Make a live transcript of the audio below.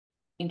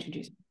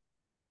introduce.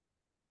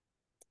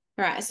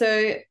 All right.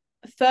 So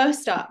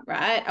first up,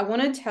 right, I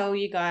want to tell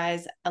you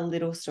guys a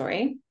little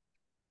story.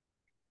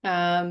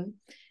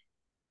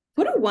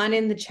 Put a 1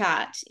 in the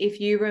chat if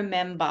you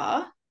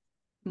remember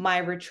my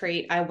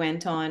retreat I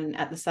went on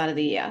at the start of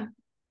the year.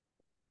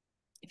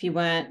 If you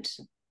weren't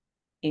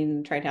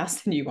in Trade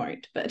House, then you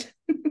won't, but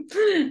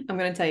I'm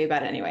going to tell you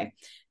about it anyway.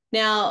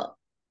 Now,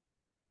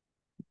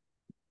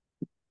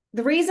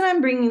 the reason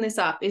I'm bringing this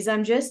up is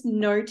I'm just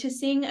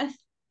noticing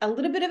a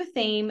little bit of a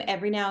theme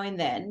every now and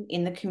then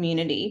in the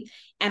community,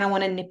 and I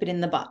want to nip it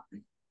in the butt.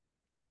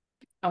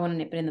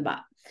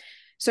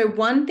 So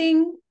one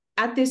thing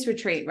at this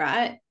retreat,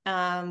 right,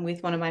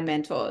 with one of my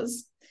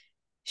mentors,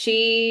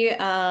 she,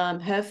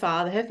 her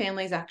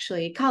family is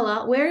actually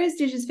Carla. Where is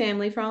Dij's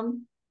family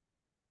from?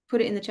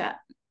 Put it in the chat.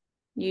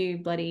 You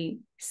bloody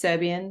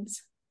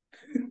Serbians.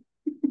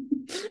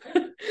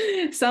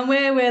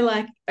 Somewhere where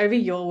like over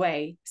your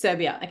way,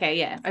 Serbia. Okay,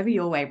 yeah, over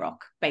your way,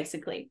 ROK,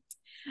 basically.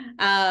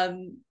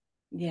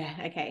 Yeah,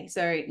 okay.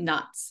 So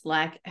nuts.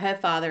 Like her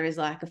father is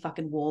like a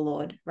fucking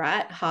warlord,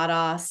 right? Hard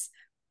ass,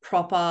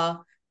 proper,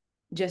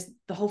 just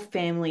the whole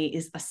family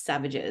is a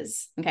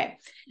savages. Okay.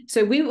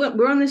 So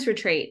we're on this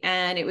retreat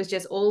and it was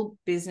just all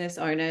business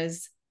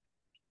owners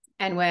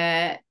and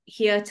we're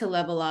here to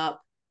level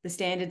up. The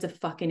standards are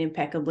fucking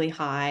impeccably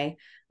high.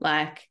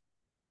 Like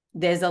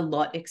there's a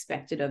lot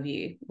expected of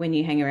you when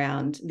you hang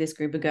around this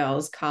group of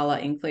girls, Carla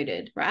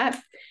included, right?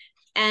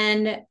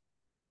 And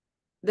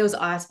there was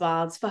ice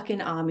baths,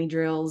 fucking army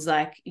drills,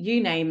 like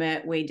you name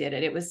it, we did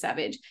it. It was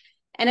savage.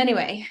 And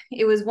anyway,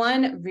 it was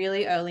one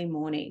really early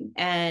morning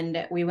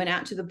and we went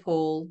out to the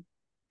pool.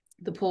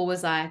 The pool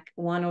was like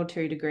 1 or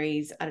 2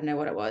 degrees. I don't know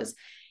what it was.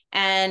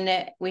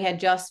 And we had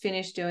just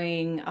finished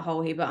doing a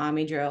whole heap of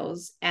army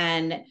drills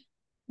and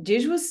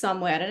Dij was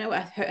somewhere, I don't know,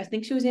 I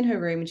think she was in her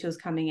room and she was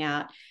coming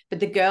out, but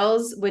the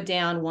girls were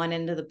down one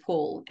end of the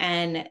pool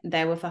and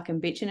they were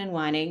fucking bitching and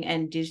whining,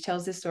 and Dij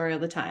tells this story all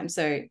the time.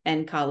 So,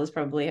 and Carla's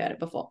probably heard it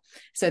before.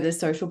 So there's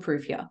social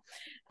proof here.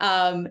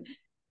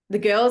 The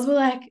girls were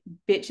like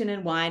bitching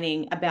and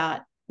whining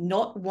about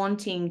not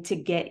wanting to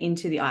get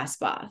into the ice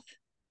bath,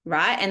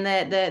 right? And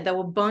they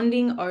were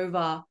bonding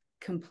over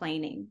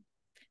complaining.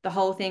 The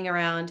whole thing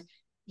around,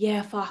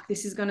 yeah, fuck,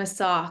 this is going to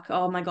suck.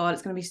 Oh my God,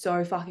 it's going to be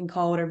so fucking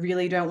cold. I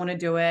really don't want to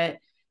do it.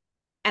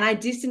 And I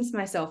distanced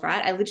myself,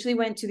 right? I literally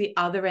went to the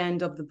other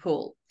end of the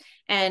pool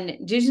and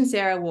Gij and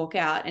Sarah walk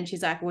out and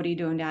she's like, what are you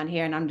doing down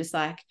here? And I'm just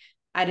like,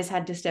 I just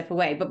had to step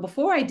away. But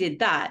before I did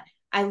that,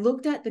 I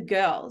looked at the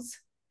girls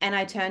and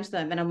I turned to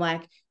them and I'm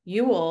like,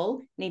 you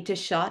all need to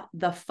shut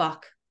the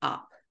fuck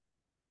up.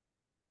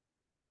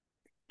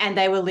 And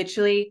they were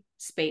literally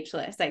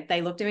speechless. Like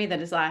they looked at me, they're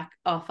just like,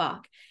 oh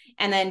fuck.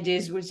 And then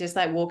Diz was just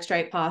like walk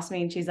straight past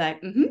me and she's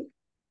like, mm-hmm.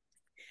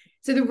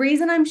 So the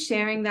reason I'm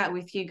sharing that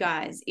with you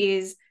guys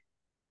is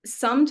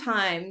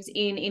sometimes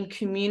in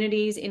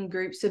communities, in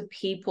groups of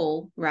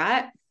people,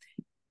 right?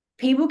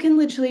 People can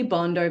literally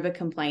bond over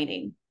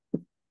complaining,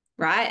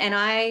 right? And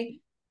I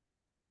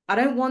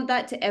don't want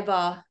that to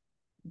ever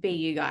be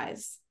you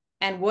guys.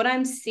 And what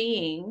I'm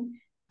seeing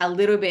a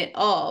little bit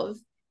of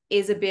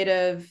is a bit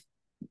of,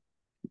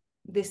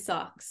 this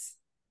sucks.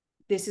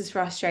 This is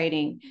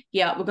frustrating.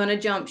 Yeah, we're going to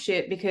jump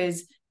ship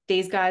because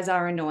these guys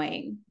are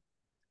annoying.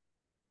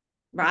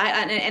 Right.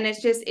 And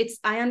it's just,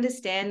 I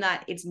understand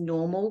that it's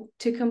normal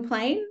to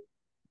complain,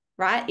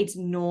 right? It's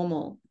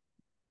normal.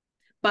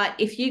 But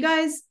if you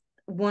guys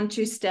want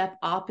to step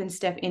up and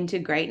step into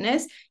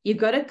greatness, you've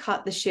got to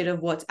cut the shit of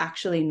what's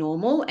actually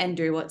normal and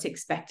do what's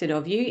expected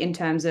of you in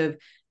terms of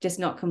just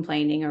not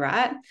complaining. All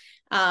right.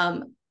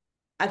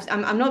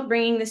 I'm not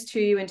bringing this to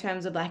you in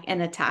terms of like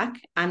an attack.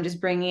 I'm just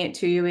bringing it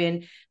to you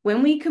in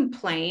when we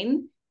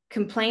complain,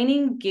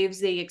 complaining gives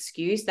the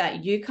excuse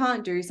that you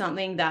can't do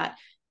something, that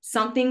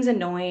something's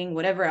annoying,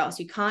 whatever else.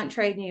 You can't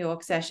trade New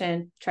York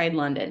session, trade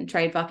London,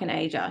 trade fucking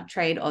Asia,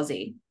 trade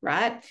Aussie,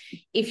 right?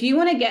 If you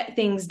want to get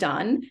things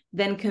done,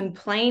 then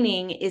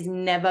complaining is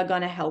never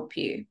going to help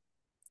you.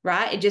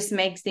 Right? It just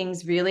makes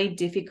things really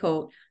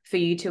difficult for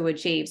you to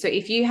achieve. So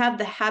if you have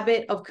the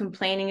habit of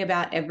complaining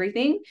about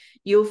everything,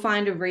 you'll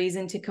find a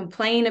reason to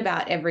complain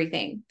about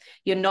everything.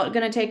 You're not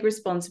going to take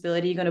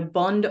responsibility. You're going to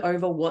bond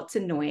over what's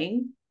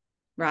annoying,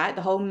 right?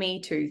 The whole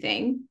Me Too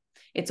thing.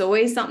 It's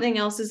always something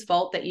else's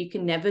fault that you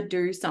can never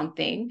do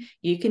something.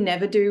 You can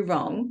never do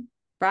wrong,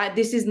 right?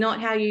 This is not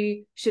how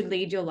you should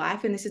lead your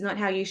life, and this is not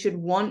how you should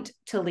want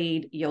to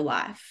lead your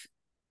life.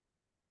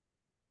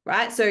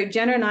 Right. So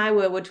Jenna and I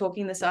were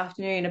talking this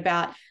afternoon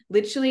about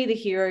literally the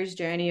hero's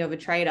journey of a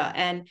trader.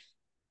 And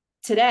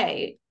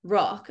today,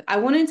 ROK, I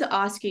wanted to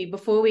ask you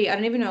before I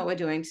don't even know what we're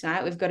doing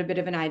tonight. We've got a bit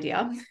of an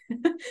idea,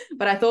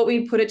 but I thought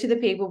we'd put it to the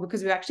people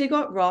because we've actually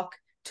got ROK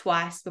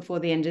twice before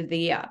the end of the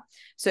year.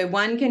 So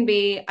one can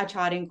be a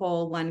charting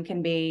call, one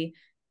can be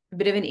a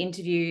bit of an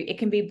interview. It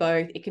can be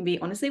both. It can be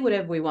honestly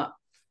whatever we want.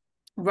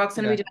 ROK's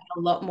going to be doing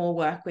a lot more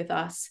work with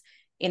us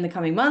in the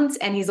coming months.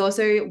 And he's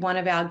also one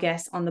of our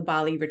guests on the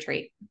Bali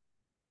retreat,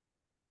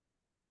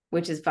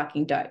 which is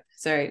fucking dope.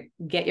 So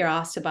get your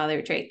ass to Bali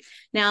retreat.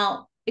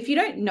 Now, if you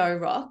don't know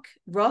ROK,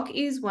 ROK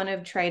is one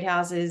of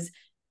TRADEHOUSE's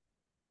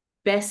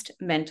best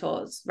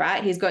mentors,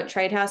 right? He's got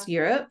TRADEHOUSE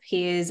Europe.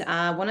 He is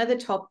one of the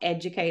top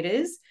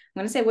educators.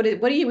 I'm going to say,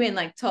 what are you in,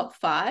 like top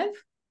 5?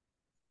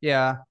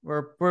 Yeah,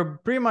 we're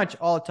pretty much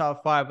all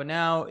top 5, but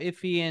now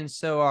Iffy and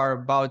So are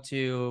about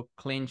to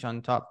clinch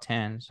on top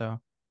 10. So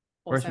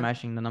we're Awesome.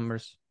 smashing the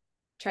numbers.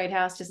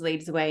 TRADEHOUSE just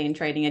leads the way in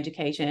trading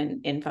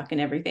education in fucking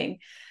everything.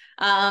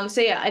 So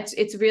yeah,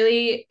 it's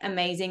really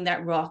amazing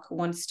that ROK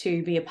wants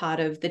to be a part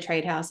of the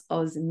TRADEHOUSE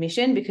Oz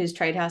mission, because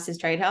TRADEHOUSE is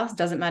TRADEHOUSE.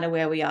 Doesn't matter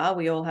where we are,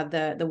 we all have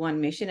the one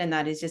mission, and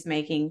that is just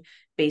making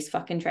beast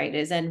fucking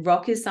traders. And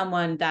ROK is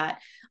someone that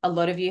a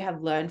lot of you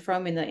have learned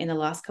from in the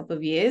last couple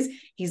of years.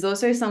 He's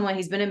also someone,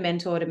 he's been a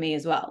mentor to me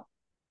as well,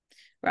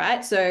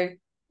 right? So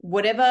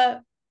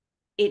whatever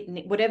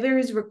whatever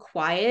is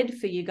required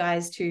for you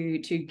guys to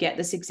get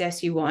the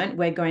success you want,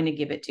 we're going to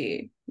give it to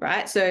you,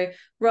 right? So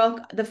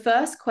ROK, the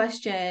first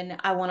question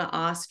I want to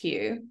ask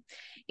you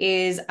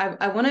is,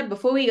 I want to,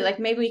 before we, like,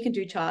 maybe we can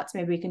do charts,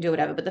 maybe we can do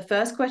whatever, but the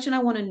first question I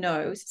want to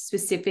know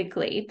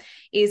specifically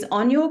is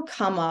on your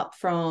come up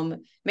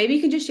from, maybe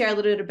you can just share a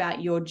little bit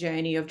about your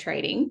journey of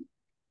trading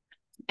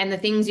and the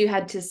things you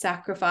had to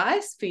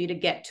sacrifice for you to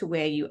get to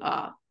where you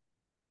are.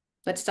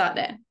 Let's start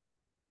there.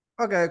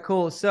 Okay,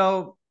 cool.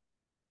 So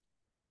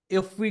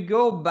if we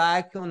go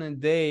back on the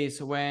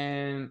days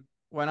when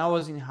I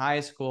was in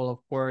high school, of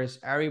course,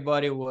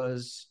 everybody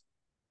was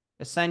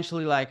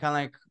essentially like kind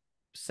of like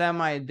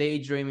semi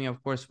daydreaming,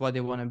 of course, what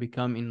they want to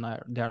become in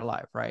their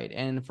life, right?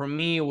 And for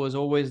me, it was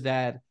always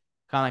that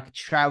kind of like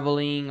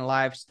traveling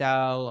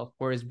lifestyle, of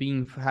course,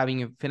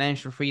 having a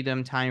financial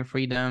freedom, time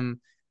freedom,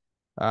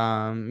 you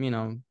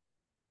know,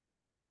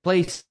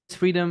 place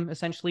freedom,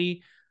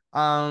 essentially.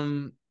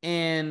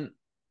 And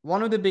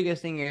one of the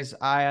biggest thing is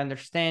I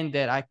understand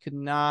that I could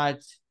not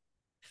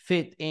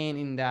fit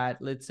in that,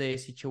 let's say,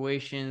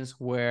 situations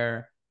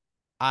where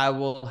I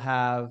will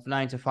have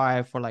 9 to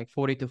 5 for like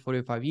 40 to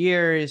 45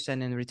 years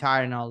and then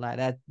retire and all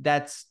that.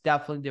 That's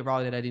definitely the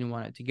route that I didn't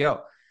want it to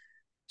go.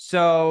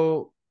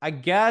 So I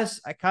guess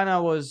I kind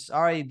of was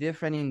already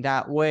different in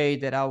that way,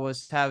 that I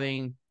was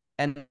having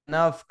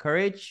enough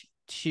courage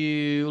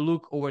to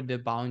look over the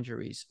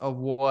boundaries of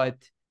what,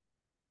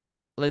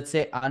 let's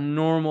say, a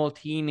normal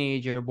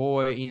teenager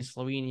boy in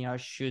Slovenia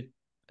should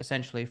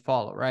essentially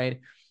follow, right?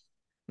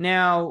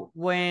 Now,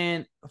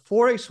 when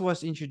Forex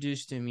was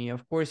introduced to me,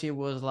 of course, it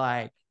was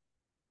like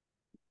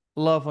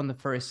love on the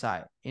first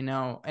sight, you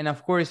know? And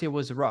of course, it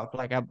was rough.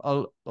 Like I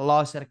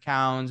lost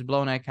accounts,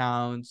 blown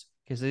accounts,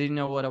 because I didn't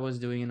know what I was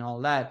doing and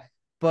all that.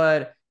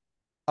 But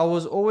I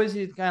was always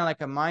in kind of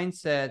like a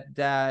mindset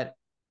that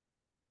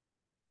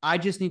I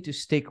just need to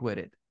stick with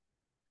it.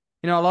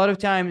 You know, a lot of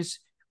times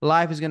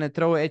life is going to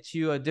throw at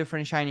you a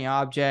different shiny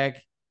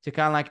object to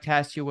kind of like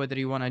test you whether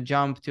you want to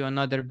jump to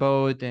another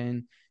boat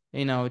and,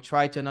 you know,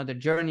 try to another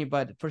journey.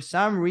 But for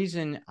some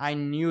reason, I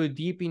knew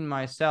deep in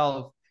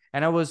myself,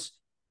 and I was,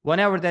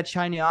 whenever that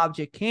shiny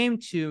object came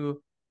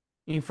to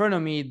in front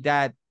of me,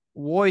 that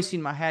voice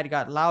in my head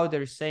got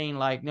louder saying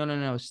like, no, no,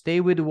 no,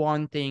 stay with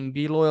one thing,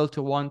 be loyal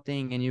to one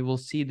thing, and you will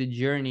see the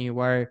journey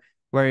where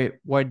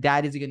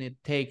that is going to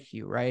take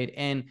you, right?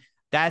 And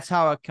that's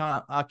how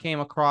I came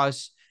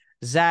across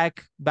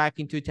Zach back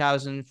in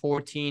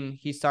 2014.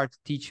 He started to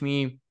teach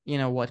me, you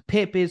know, what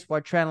pip is,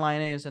 what trend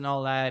line is, and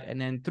all that. And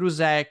then through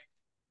Zach,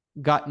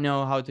 got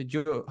know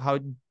how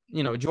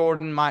you know,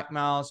 Jordan, Mike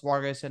Miles,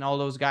 Vargas, and all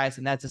those guys.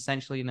 And that's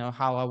essentially, you know,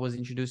 how I was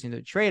introduced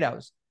into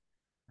TRADEHOUSE.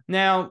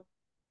 Now,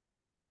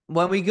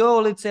 when we go,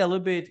 let's say, a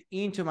little bit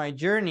into my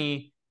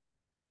journey,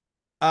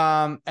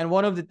 and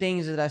one of the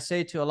things that I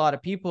say to a lot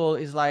of people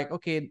is like,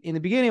 okay, in the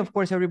beginning, of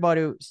course,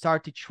 everybody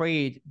start to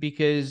trade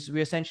because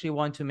we essentially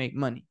want to make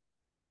money.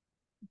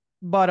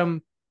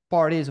 Bottom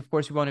part is, of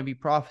course, we want to be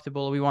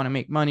profitable, we want to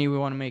make money, we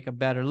want to make a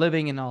better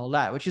living and all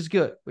that, which is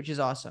good, which is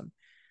awesome.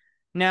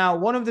 Now,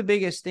 one of the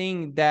biggest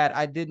thing that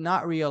I did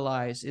not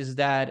realize is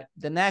that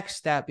the next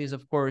step is,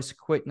 of course,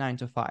 quit 9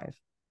 to 5.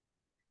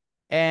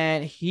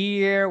 And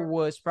here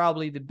was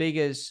probably the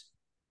biggest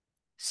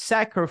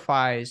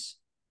sacrifice,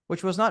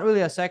 which was not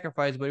really a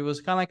sacrifice, but it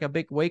was kind of like a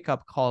big wake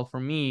up call for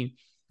me,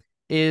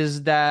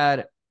 is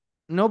that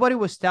nobody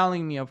was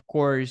telling me, of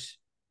course,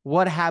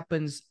 what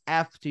happens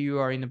after you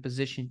are in a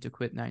position to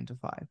quit 9 to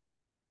 5.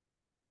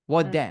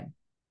 What then?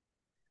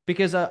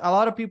 Because a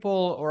lot of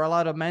people or a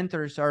lot of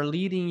mentors are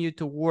leading you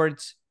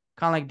towards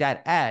kind of like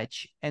that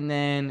edge and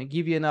then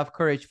give you enough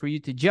courage for you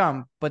to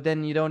jump, but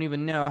then you don't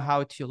even know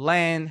how to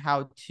land,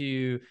 how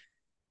to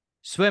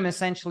swim,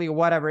 essentially,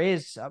 whatever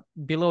is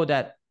below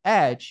that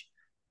edge.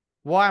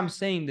 Why I'm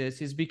saying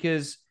this is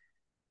because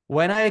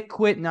when I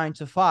quit 9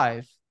 to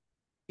 5,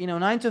 you know,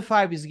 9 to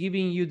 5 is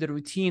giving you the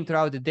routine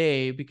throughout the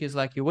day, because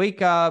like you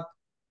wake up,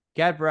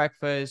 get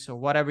breakfast or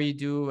whatever you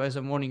do as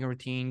a morning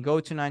routine, go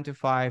to 9 to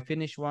 5,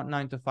 finish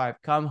 9 to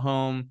 5, come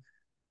home,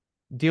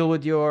 deal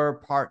with your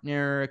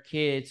partner,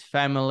 kids,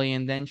 family,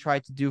 and then try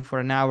to do for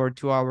an hour,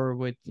 2 hour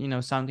with, you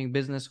know, something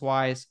business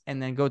wise,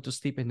 and then go to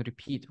sleep and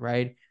repeat,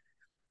 right?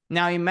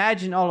 Now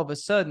imagine all of a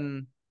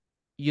sudden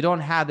you don't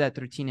have that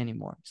routine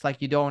anymore. It's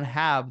like you don't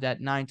have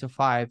that 9 to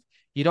 5.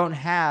 You don't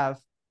have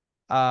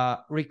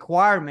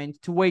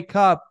requirement to wake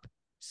up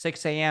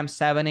 6 a.m.,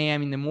 7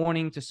 a.m. in the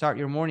morning to start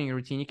your morning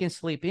routine. You can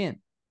sleep in.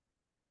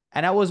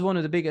 And that was one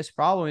of the biggest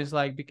problems,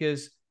 like,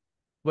 because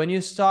when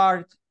you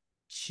start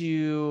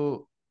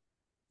to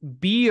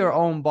be your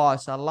own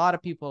boss, a lot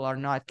of people are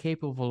not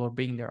capable of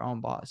being their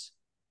own boss.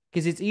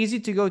 Because it's easy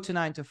to go to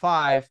 9 to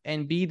 5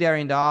 and be there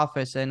in the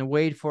office and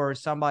wait for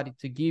somebody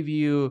to give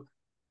you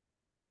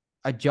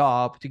a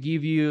job, to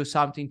give you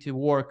something to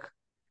work,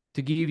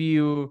 to give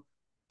you,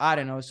 I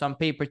don't know, some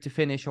paper to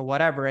finish or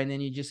whatever. And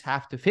then you just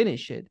have to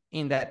finish it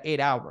in that 8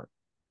 hour,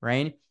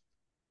 right?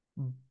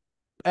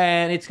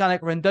 And it's kind of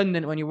like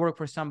redundant when you work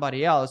for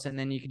somebody else and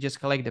then you can just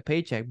collect the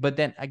paycheck. But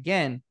then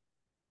again,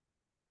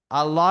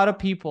 a lot of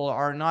people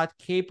are not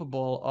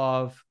capable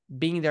of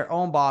being their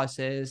own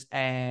bosses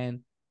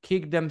and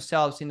kick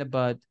themselves in the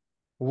butt,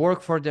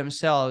 work for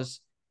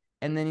themselves.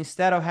 And then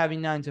instead of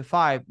having 9 to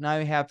 5, now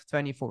you have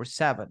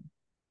 24/7.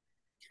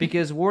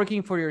 Because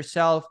working for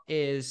yourself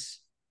is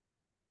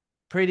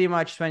pretty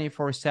much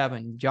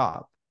 24/7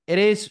 job. It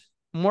is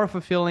more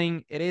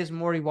fulfilling, it is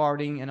more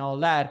rewarding and all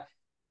that,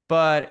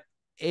 but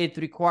it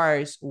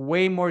requires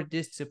way more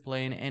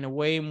discipline and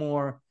way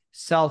more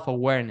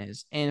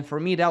self-awareness. And for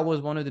me, that was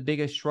one of the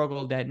biggest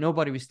struggle that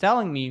nobody was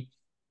telling me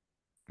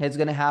it's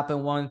going to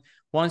happen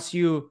once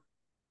you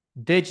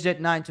ditch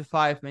that 9 to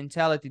 5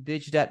 mentality,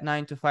 ditch that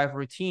 9 to 5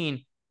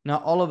 routine. Now,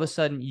 all of a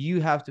sudden,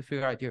 you have to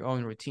figure out your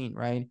own routine,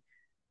 right?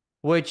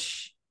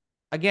 Which,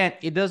 again,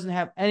 it doesn't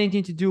have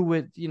anything to do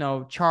with,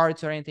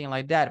 charts or anything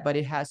like that, but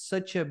it has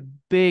such a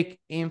big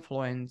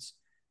influence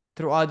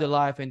throughout the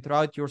life and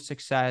throughout your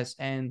success.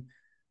 And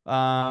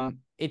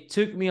it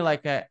took me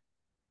like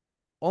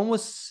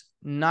almost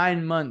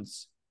 9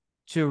 months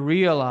to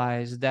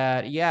realize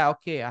that, yeah,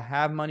 okay, I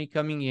have money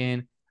coming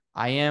in.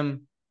 I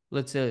am,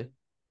 let's say,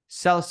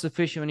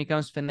 self-sufficient when it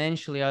comes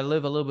financially. I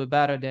live a little bit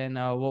better than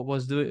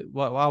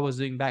what I was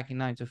doing back in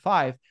 9 to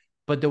 5.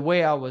 But the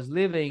way I was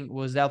living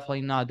was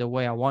definitely not the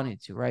way I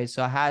wanted to, right?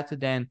 So I had to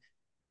then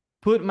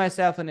put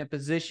myself in a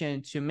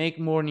position to make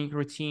morning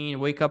routine,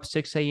 wake up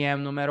 6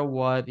 a.m. no matter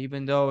what,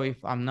 even though if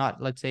I'm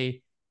not, let's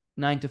say,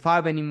 9 to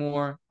 5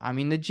 anymore, I'm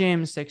in the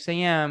gym 6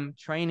 a.m.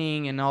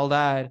 training and all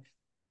that.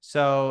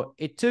 So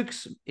it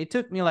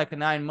took me like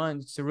 9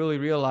 months to really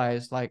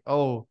realize, like,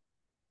 oh,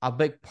 a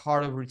big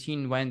part of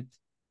routine went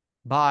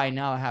by.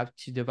 Now I have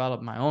to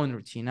develop my own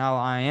routine. Now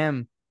I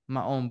am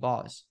my own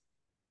boss.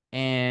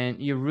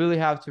 And you really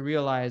have to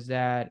realize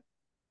that,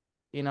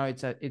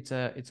 it's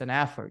an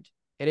effort.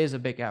 It is a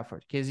big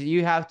effort because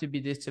you have to be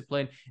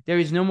disciplined. There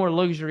is no more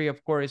luxury,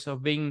 of course,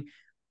 of being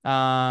in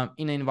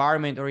an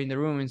environment or in the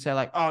room and say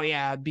like, oh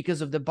yeah,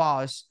 because of the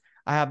boss,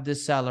 I have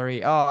this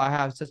salary. Oh, I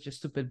have such a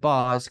stupid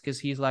boss because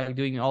he's like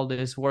doing all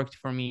this work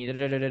for me.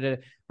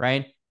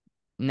 Right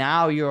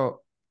now,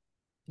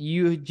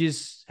 you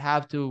just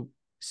have to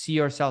see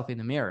yourself in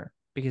the mirror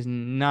because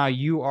now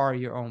you are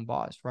your own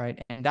boss, right?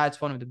 And that's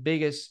one of the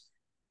biggest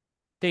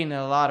thing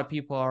that a lot of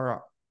people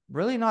are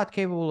really not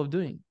capable of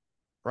doing,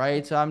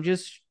 right? So I'm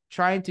just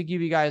trying to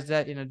give you guys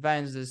that in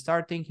advance to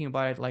start thinking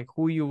about it, like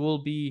who you will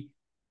be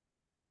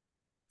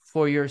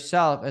for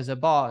yourself as a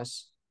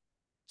boss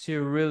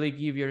to really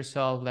give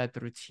yourself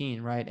that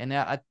routine, right? And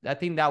I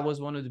think that was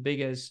one of the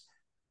biggest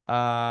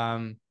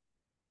thing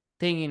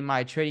in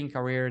my trading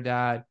career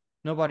that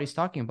nobody's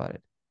talking about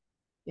it.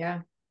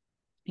 Yeah.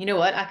 You know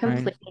what? I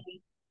completely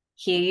right?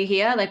 hear you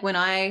here. Like when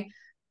I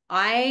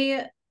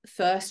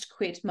first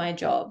quit my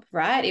job,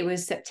 right? It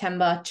was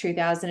September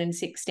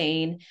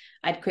 2016.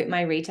 I'd quit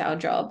my retail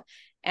job.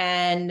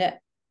 And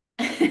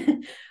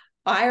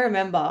I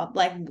remember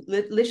like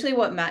literally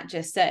what Matt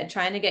just said,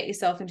 trying to get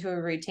yourself into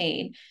a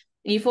routine.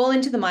 You fall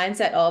into the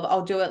mindset of,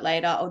 I'll do it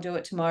later, I'll do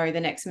it tomorrow, the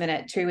next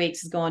minute, 2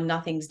 weeks is gone,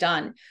 nothing's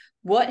done.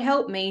 What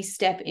helped me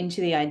step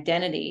into the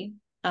identity,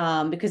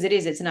 because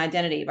it's an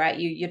identity, right?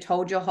 You're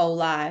told your whole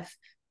life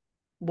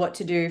what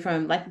to do.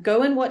 From like,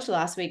 go and watch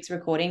last week's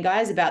recording,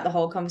 guys, about the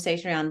whole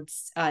conversation around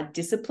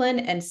discipline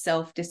and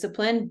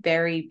self-discipline.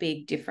 Very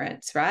big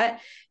difference, right?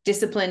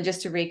 Discipline,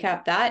 just to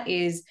recap, that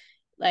is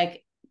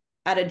like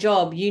at a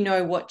job, you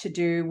know what to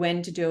do,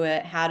 when to do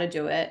it, how to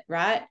do it,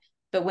 right?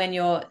 But when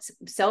your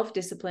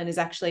self-discipline is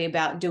actually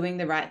about doing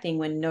the right thing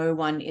when no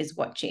one is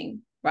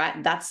watching,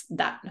 right? That's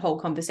that whole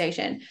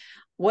conversation.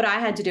 What I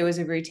had to do as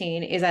a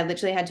routine is I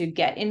literally had to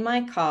get in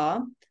my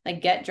car,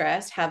 like get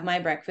dressed, have my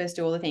breakfast,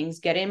 do all the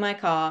things, get in my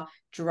car,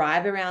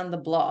 drive around the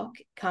block,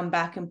 come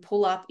back and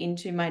pull up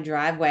into my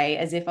driveway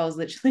as if I was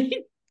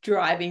literally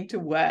driving to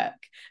work.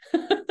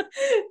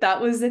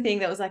 That was the thing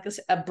that was like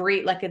a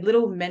brief, like a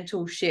little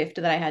mental shift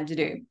that I had to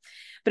do.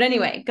 But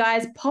anyway,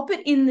 guys, pop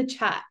it in the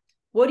chat.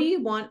 What do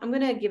you want? I'm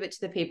going to give it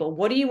to the people.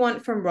 What do you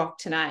want from ROK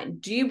tonight?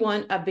 Do you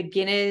want a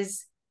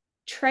beginner's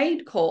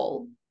trade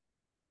call?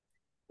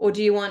 Or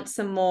do you want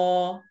some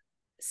more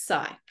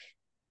psych?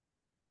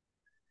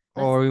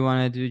 Or we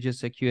want to do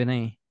just a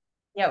Q&A.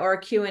 Yeah, or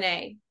a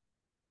Q&A.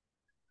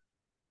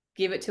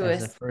 Give it to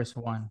as us. the first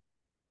one.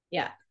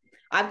 Yeah.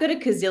 I've got a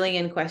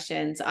gazillion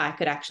questions I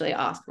could actually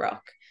ask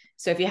Rock.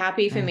 So if you're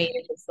happy for me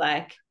to just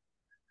like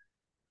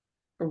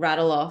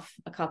rattle off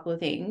a couple of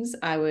things,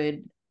 I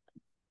would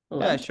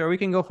love. Yeah, sure. We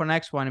can go for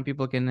next one and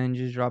people can then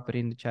just drop it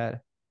in the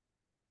chat.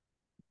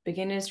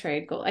 Beginner's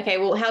trade call. Okay,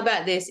 well, how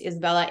about this,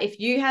 Isabella? If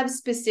you have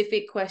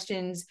specific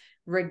questions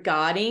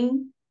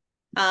regarding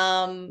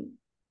a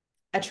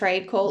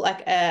trade call,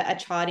 like a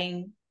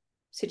charting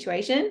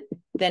situation,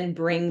 then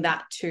bring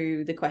that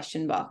to the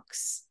question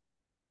box.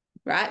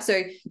 Right?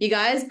 So you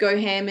guys go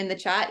ham in the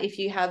chat. If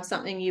you have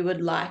something you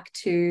would like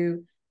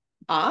to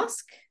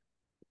ask,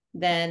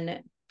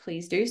 then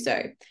please do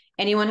so.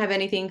 Anyone have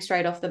anything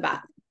straight off the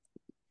bat?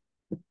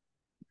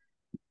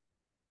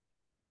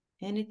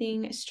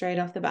 Anything straight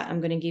off the bat?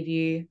 I'm going to give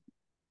you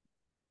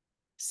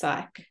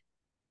psych.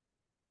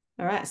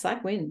 All right,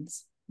 psych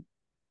wins.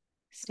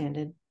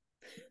 Standard.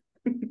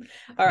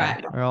 All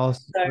right. We're all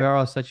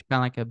such kind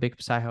of like a big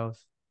psychos.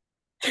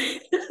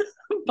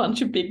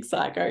 Bunch of big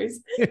psychos.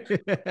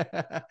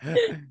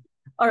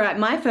 All right,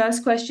 my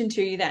first question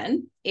to you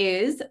then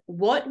is,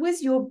 what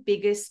was your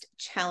biggest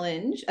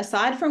challenge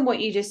aside from what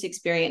you just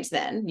experienced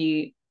then?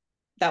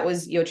 That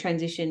was your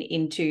transition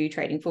into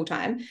trading full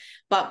time,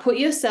 but put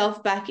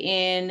yourself back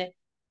in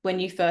when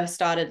you first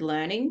started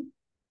learning,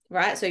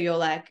 right? So you're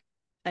like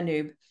a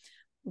noob.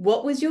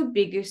 What was your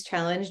biggest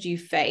challenge you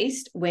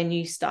faced when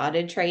you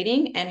started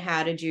trading, and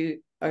how did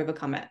you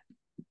overcome it?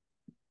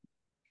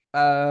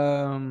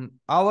 I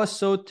was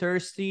so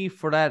thirsty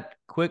for that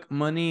quick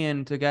money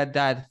and to get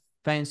that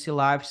fancy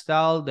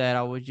lifestyle that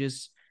I was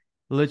just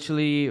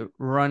literally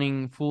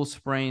running full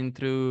sprint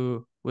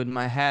through with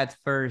my head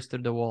first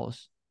through the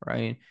walls,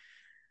 right?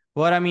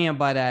 What I mean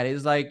by that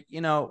is like,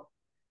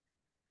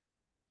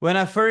 when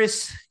I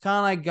first kind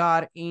of like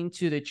got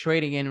into the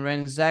trading and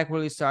when Zach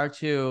really started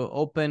to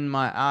open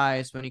my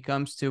eyes when it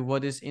comes to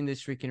what this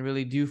industry can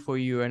really do for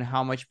you and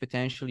how much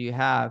potential you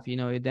have,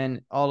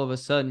 then all of a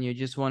sudden you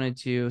just wanted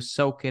to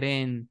soak it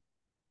in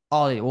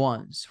all at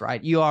once,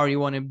 right? You already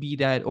want to be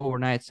that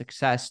overnight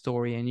success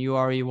story and you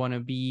already want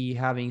to be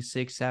having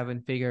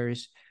 6-7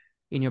 figures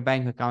in your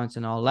bank accounts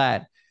and all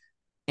that.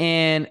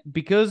 And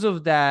because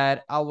of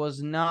that, I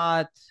was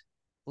not,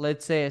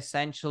 let's say,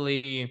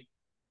 essentially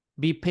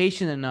be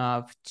patient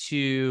enough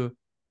to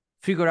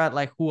figure out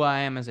like who I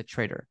am as a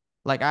trader.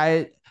 Like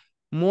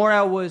more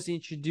I was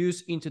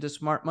introduced into the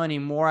smart money,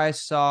 more I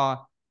saw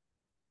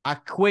a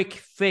quick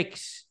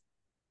fix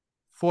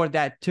for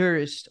that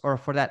thirst or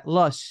for that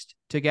lust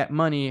to get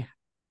money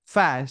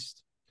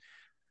fast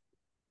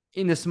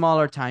in the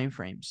smaller time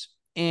frames.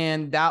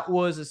 And that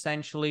was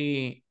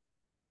essentially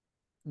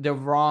the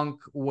wrong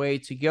way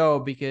to go,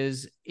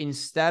 because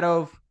instead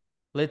of,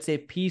 let's say,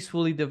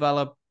 peacefully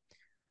develop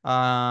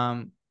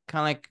kind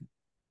of like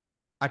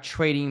a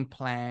trading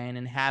plan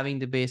and having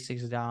the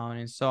basics down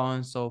and so on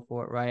and so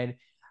forth, right?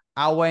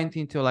 I went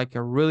into like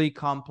a really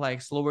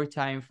complex lower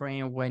time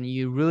frame when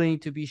you really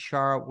need to be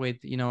sharp with,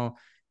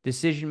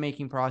 decision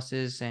making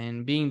process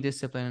and being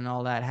disciplined and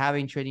all that,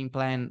 having trading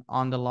plan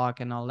on the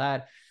lock and all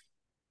that.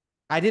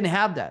 I didn't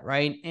have that,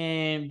 right?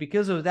 And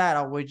because of that,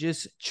 I was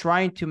just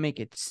trying to make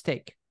it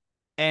stick.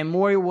 And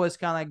more it was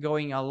kind of like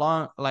going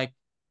along like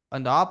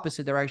on the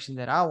opposite direction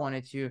that I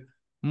wanted to.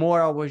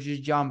 More I was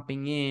just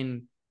jumping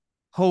in,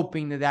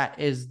 hoping that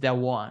is the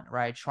one,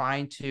 right?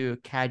 Trying to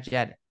catch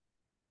that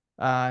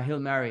Hail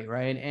Mary,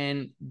 right?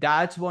 And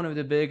that's one of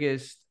the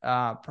biggest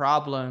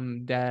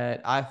problem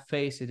that I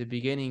faced at the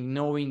beginning,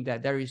 knowing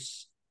that there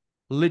is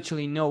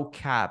literally no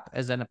cap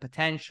as a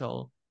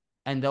potential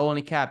and the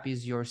only cap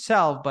is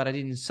yourself. But I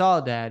didn't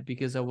saw that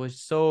because I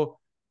was so,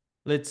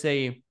 let's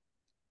say,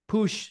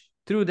 pushed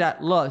through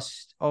that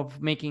lust of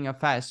making a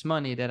fast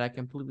money that I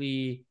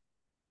completely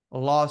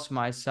lost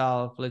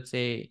myself, let's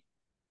say,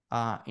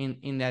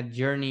 in that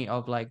journey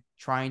of like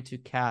trying to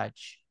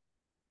catch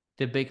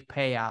the big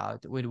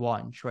payout with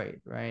one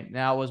trade, right?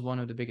 That was one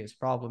of the biggest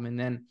problem. And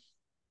then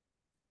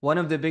one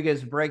of the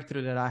biggest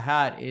breakthrough that I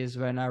had is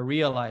when I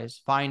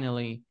realized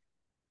finally,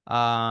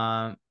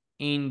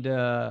 in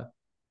the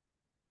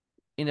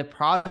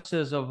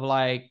process of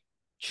like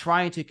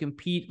trying to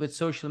compete with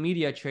social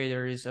media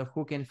traders of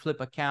who can flip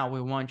account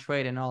with one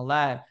trade and all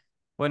that,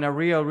 when I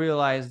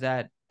realized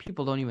that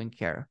people don't even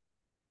care.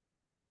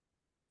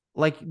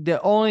 Like the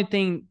only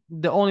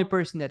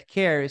person that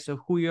cares of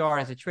who you are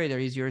as a trader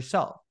is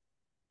yourself,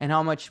 and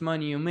how much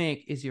money you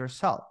make is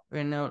yourself.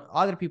 And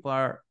other people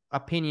are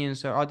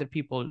opinions or other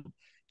people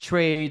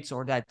trades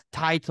or that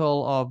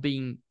title of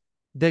being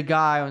the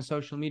guy on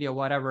social media,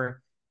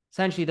 whatever,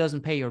 essentially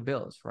doesn't pay your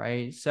bills,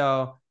 right?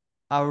 So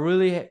I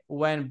really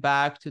went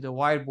back to the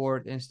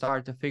whiteboard and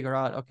started to figure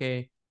out,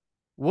 okay,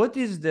 what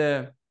is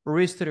the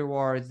risk to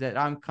rewards that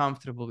I'm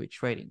comfortable with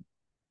trading?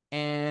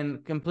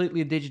 And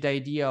completely ditched the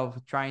idea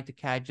of trying to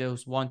catch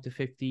those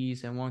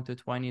 1-50s and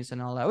 1-20s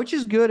and all that, which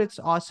is good. It's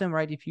awesome,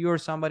 right? If you're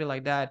somebody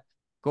like that,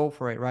 go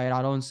for it, right?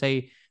 I don't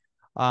say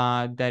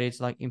that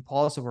it's like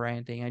impulsive or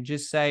anything. I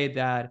just say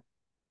that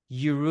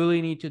you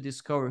really need to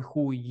discover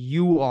who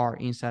you are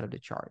inside of the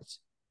charts.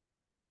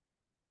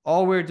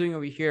 all we're doing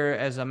over here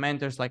as a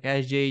mentors like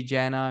SJ,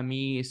 Jenna,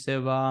 me,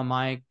 Siva,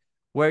 Mike,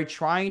 we're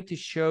trying to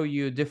show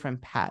you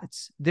different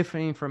paths,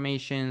 different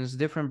informations,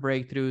 different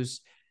breakthroughs,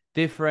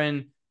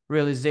 different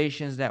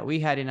realizations that we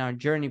had in our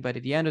journey. But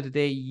at the end of the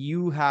day,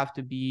 you have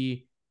to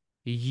be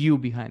you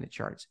behind the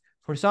charts.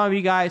 For some of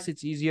you guys,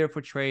 it's easier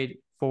for trade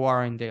 4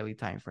 hour in daily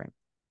time frame.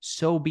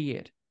 So be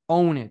it.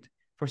 Own it.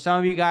 For some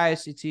of you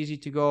guys, it's easy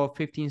to go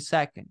 15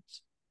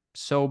 seconds.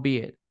 So be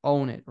it.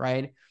 Own it,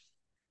 right?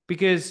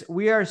 Because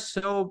we are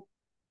so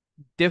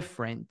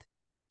different.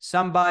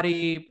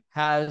 Somebody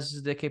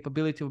has the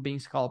capability of being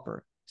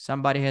scalper.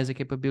 Somebody has the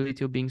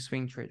capability of being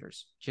swing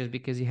traders just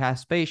because he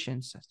has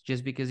patience,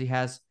 just because he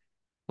has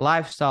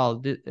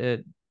lifestyle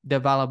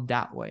developed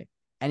that way.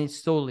 And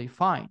it's totally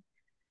fine.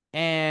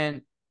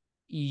 And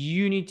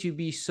you need to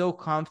be so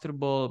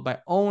comfortable by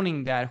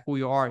owning that who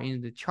you are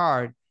in the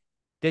chart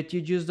that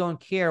you just don't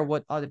care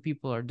what other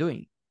people are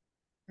doing.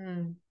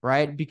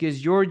 Right?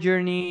 Because your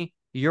journey,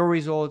 your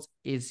results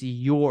is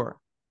yours.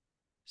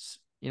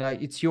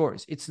 It's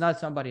yours. It's not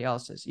somebody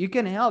else's. You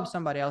can help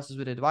somebody else's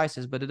with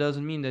advices, but it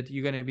doesn't mean that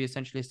you're going to be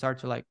essentially start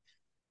to like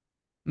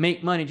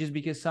make money just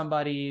because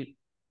somebody,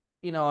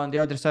 on the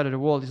other side of the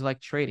world is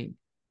like trading.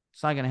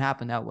 It's not going to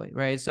happen that way,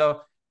 right?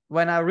 So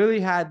when I really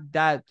had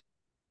that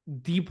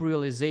deep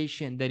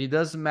realization that it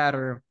doesn't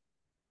matter,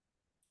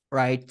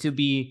 right, to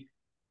be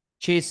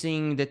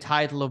chasing the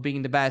title of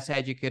being the best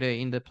educator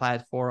in the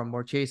platform,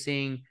 or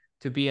chasing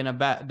to be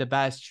the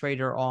best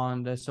trader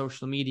on the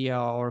social media,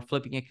 or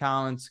flipping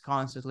accounts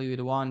constantly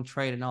with one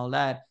trade and all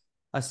that,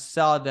 I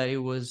saw that it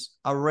was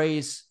a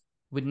race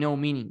with no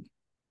meaning.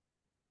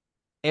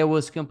 It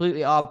was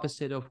completely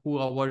opposite of who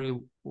I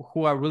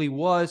really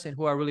was and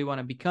who I really want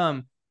to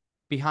become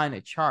behind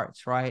the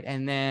charts, right?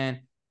 And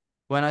then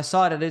when I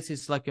saw that this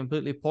is like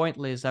completely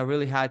pointless, I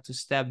really had to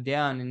step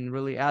down and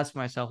really ask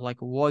myself, like,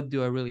 what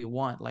do I really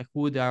want? Like,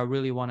 who do I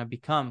really want to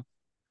become?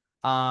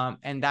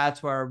 And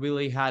that's where I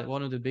really had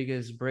one of the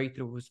biggest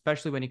breakthroughs,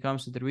 especially when it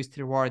comes to the risk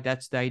reward.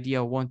 That's the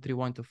idea of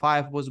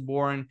 13125 was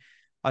born.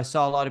 I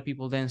saw a lot of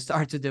people then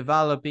start to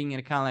developing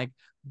and kind of like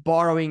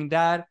borrowing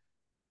that.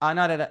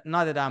 Not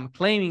that I'm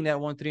claiming that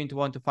 131 to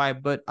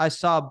 125, but I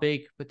saw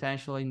big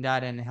potential in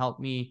that, and it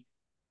helped me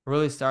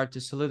really start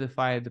to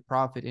solidify the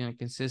profit in a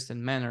consistent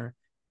manner.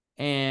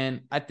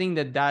 And I think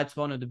that that's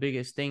one of the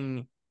biggest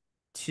thing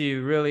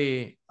to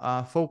really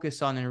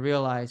focus on and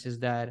realize is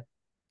that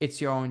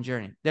it's your own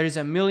journey. There is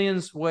a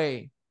million's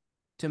way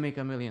to make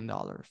 $1 million.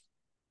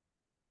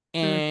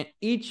 And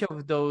each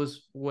of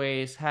those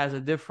ways has a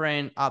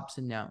different ups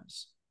and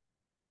downs,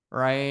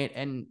 right?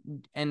 And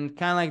kind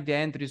of like the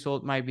end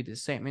result might be the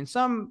same. And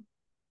some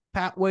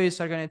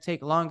pathways are going to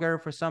take longer.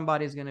 For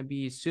somebody, it's going to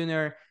be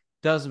sooner.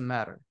 Doesn't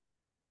matter,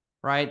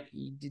 right?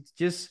 It's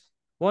just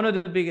one of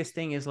the biggest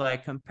thing is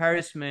like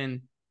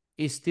comparison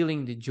is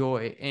stealing the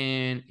joy.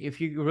 And if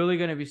you're really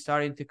going to be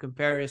starting to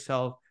compare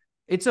yourself,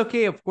 it's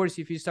okay, of course,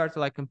 if you start to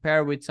like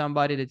compare with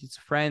somebody that is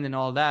a friend and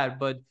all that,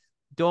 but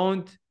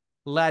don't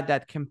let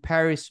that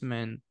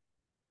comparison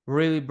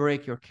really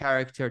break your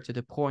character to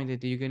the point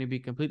that you're going to be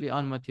completely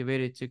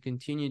unmotivated to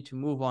continue to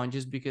move on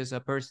just because a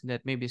person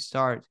that maybe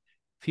start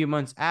a few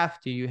months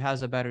after you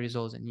has a better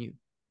result than you.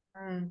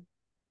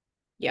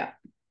 Yeah,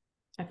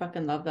 I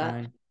fucking love that.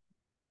 Right.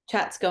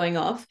 Chat's going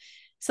off.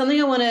 Something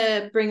I want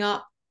to bring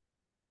up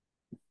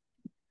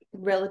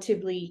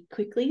relatively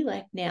quickly,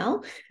 like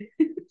now.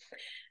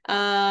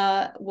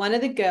 One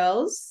of the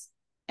girls,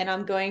 and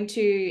I'm going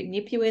to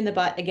nip you in the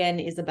butt again,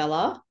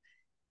 Isabella.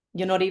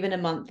 You're not even a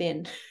month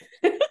in.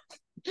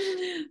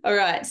 All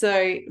right.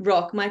 So,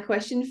 Rock, my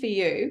question for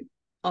you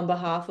on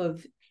behalf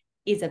of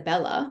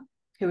Isabella,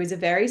 who is a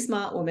very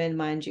smart woman,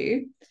 mind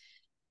you.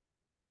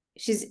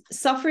 She's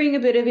suffering a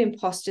bit of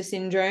imposter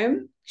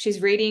syndrome.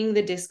 She's reading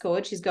the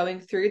Discord. She's going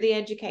through the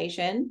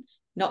education,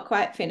 not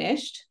quite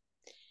finished.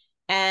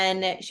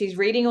 And she's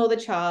reading all the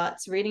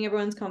charts, reading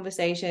everyone's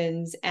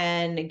conversations,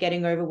 and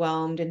getting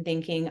overwhelmed and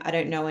thinking, I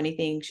don't know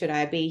anything. Should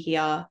I be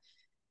here?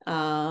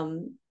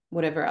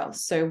 Whatever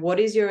else. So what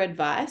is your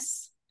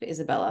advice for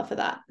Isabella for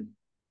that?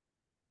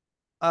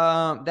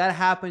 That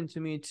happened to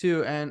me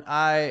too. And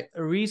I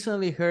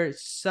recently heard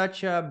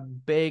such a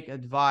big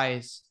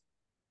advice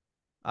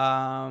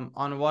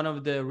on one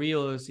of the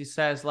reels. He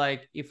says,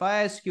 like, if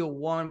I ask you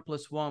 1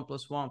 + 1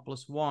 + 1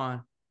 +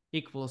 1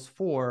 equals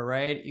 4,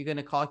 right? You're going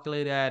to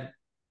calculate that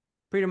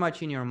pretty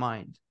much in your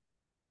mind.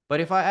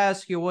 But if I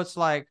ask you what's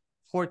like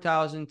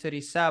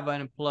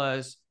 4,037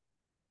 plus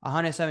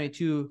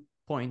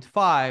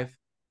 172.5,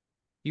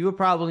 you will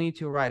probably need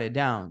to write it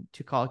down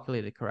to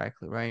calculate it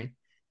correctly, right?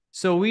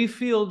 So we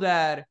feel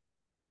that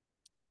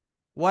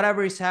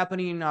whatever is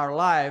happening in our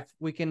life,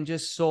 we can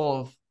just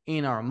solve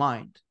in our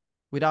mind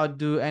without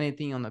do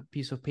anything on a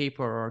piece of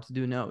paper or to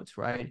do notes,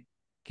 right?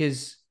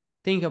 Because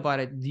think about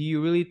it. Do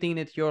you really think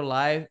that your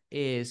life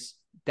is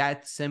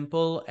that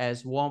simple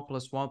as 1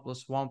 + 1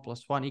 + 1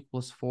 + 1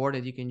 equals 4,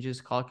 that you can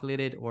just calculate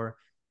it, or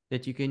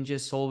that you can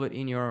just solve it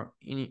in your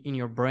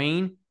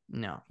brain?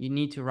 No, you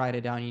need to write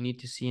it down. You need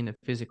to see in the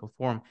physical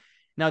form.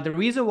 Now, the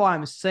reason why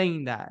I'm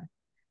saying that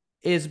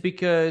is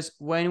because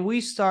when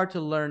we start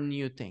to learn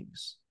new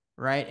things,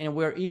 right, and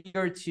we're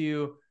eager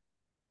to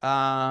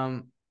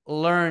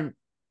learn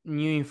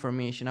new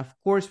information, of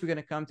course we're going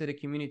to come to the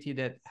community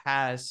that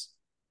has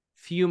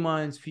few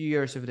months, few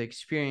years of the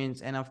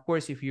experience. And of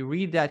course, if you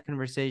read that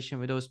conversation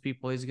with those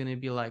people, it's going to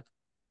be like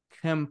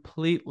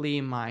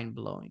completely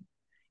mind-blowing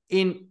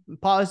in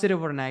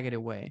positive or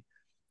negative way,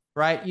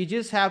 right? You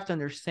just have to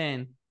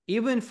understand,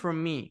 even for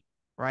me,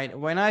 right,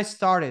 when I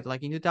started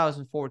like in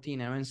 2014,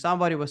 and when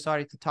somebody was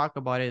starting to talk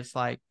about it, it's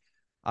like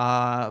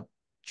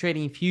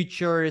trading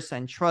futures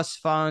and trust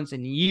funds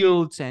and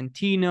yields and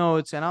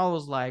T-notes, and I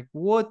was like,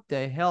 what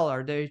the hell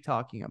are they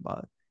talking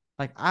about?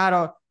 Like, I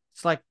don't,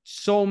 it's like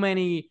so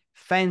many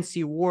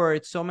fancy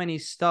words, so many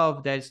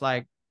stuff that's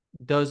like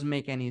doesn't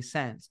make any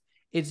sense.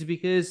 It's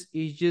because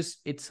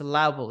it's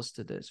levels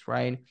to this,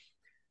 right?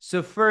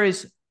 So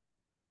first,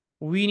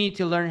 we need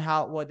to learn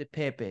what the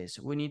pip is.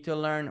 We need to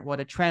learn what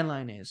a trend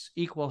line is,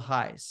 equal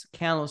highs,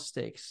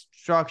 candlesticks,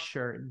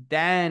 structure,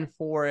 then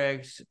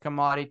forex,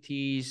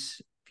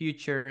 commodities,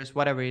 futures,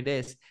 whatever it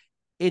is.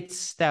 It's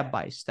step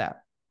by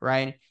step,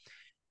 right?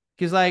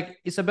 Because like,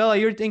 Isabella,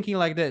 you're thinking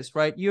like this,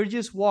 right? You're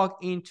just walk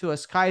into a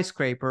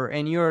skyscraper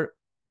and you're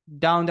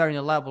down there in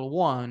the level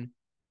 1,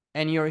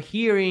 and you're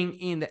hearing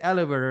in the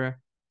elevator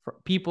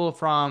people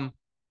from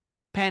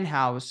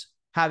penthouse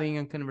having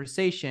a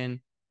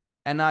conversation,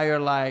 and now you're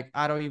like,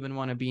 I don't even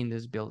want to be in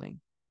this building.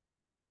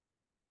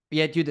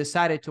 Yet you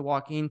decided to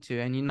walk into,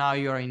 and now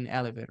you're in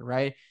elevator,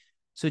 right?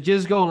 So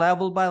just go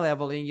level by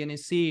level, and you're gonna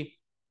see,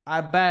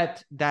 I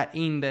bet that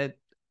in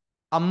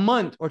a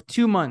month or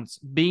 2 months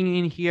being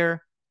in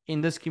here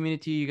in this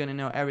community, you're gonna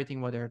know everything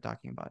what they're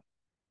talking about.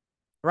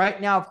 Right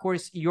now, of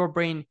course, your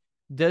brain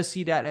does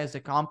see that as a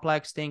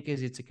complex thing,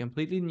 because it's a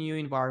completely new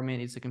environment,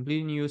 it's a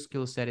completely new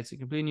skill set, it's a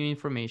completely new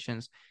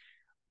information.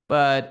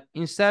 But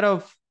instead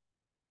of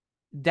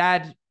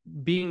that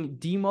being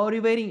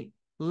demotivating,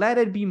 let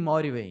it be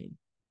motivating.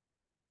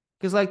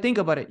 Because like, think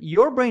about it,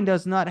 your brain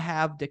does not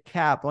have the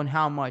cap on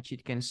how much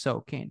it can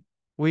soak in.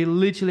 We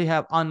literally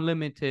have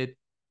unlimited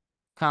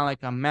kind of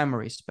like a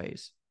memory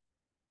space.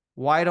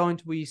 Why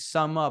don't we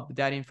sum up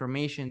that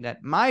information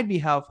that might be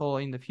helpful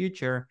in the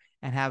future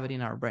and have it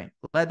in our brain?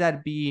 Let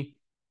that be,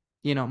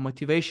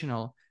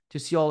 motivational, to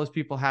see all those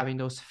people having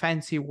those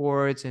fancy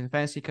words and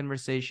fancy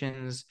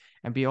conversations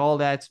and be all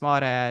that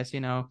smart ass,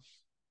 in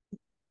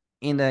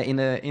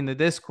the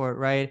Discord,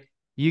 right?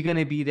 You're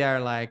gonna be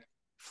there like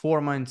 4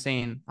 months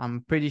in,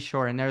 I'm pretty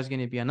sure, and there's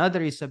gonna be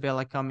another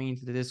Isabella coming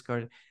into the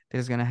Discord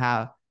that's gonna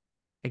have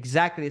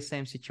exactly the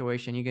same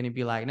situation. You're gonna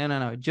be like,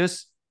 no,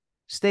 just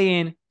stay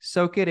in,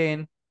 soak it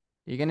in.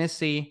 You're gonna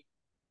see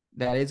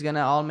that it's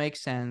gonna all make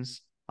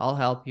sense. I'll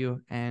help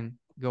you, and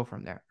go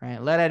from there,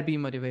 right? Let that be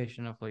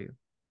motivational for you.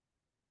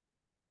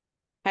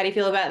 How do you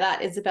feel about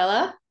that,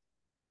 Isabella?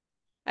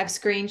 I've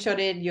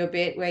screenshotted your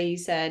bit where you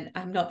said,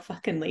 I'm not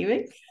fucking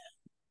leaving.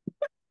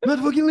 Not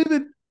fucking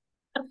leaving.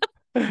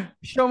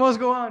 Show must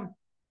go on.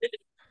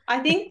 I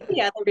think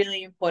the other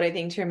really important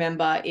thing to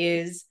remember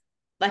is,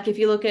 like, if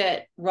you look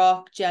at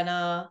ROK,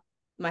 Jenna,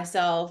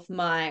 myself,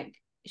 Mike,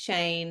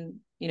 Shane,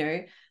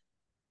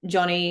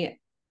 Johnny,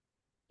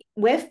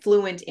 we're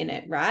fluent in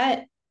it,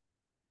 right?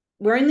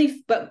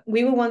 But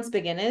we were once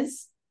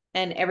beginners,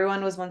 and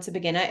everyone was once a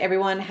beginner.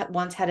 Everyone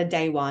once had a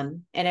day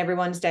one, and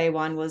everyone's day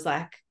one was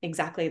like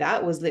exactly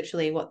that, was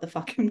literally what the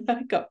fuck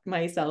I got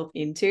myself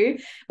into.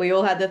 We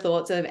all had the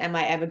thoughts of, am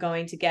I ever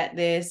going to get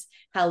this?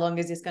 How long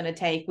is this going to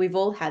take? We've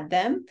all had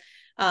them.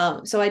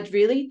 So I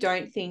really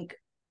don't think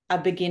a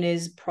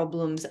beginner's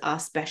problems are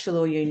special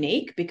or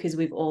unique, because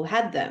we've all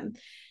had them,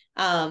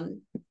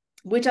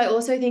 which I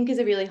also think is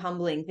a really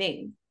humbling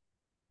thing.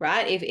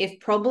 Right?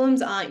 If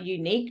problems aren't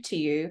unique to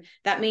you,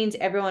 that means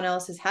everyone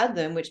else has had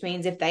them, which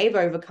means if they've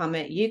overcome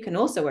it, you can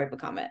also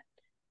overcome it.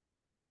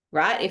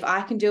 Right? If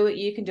I can do it,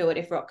 you can do it.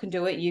 If ROK can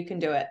do it, you can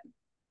do it.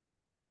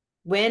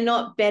 We're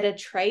not better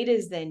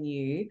traders than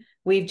you.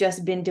 We've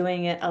just been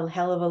doing it a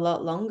hell of a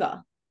lot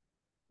longer.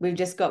 We've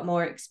just got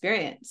more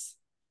experience.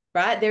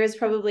 Right? There is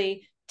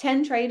probably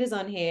 10 traders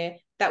on here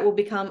that will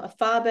become a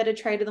far better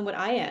trader than what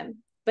I am.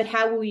 But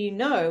how will you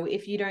know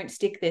if you don't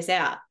stick this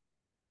out?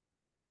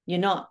 You're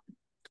not.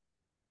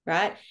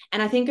 Right?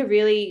 And I think a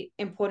really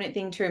important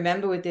thing to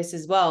remember with this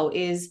as well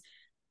is,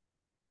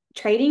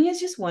 trading is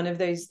just one of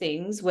those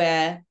things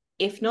where,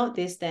 if not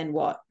this, then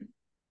what?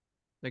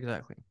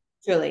 Exactly.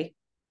 Truly.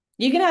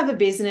 You can have a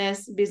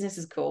business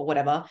is cool,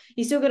 whatever.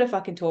 You still got to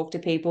fucking talk to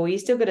people. You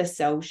still got to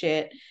sell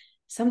shit.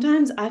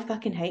 Sometimes I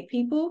fucking hate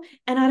people,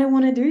 and I don't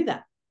want to do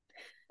that.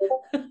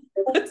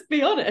 Let's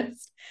be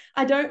honest.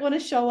 I don't want to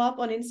show up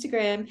on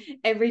Instagram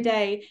every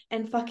day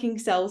and fucking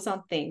sell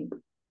something.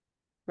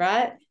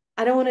 Right?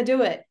 I don't want to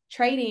do it.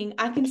 Trading,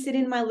 I can sit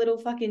in my little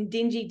fucking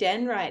dingy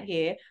den right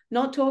here,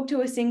 not talk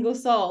to a single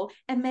soul,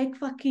 and make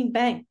fucking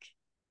bank.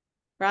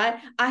 Right?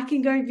 I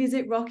can go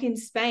visit ROK in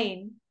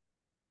Spain,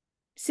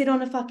 sit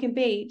on a fucking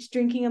beach,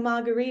 drinking a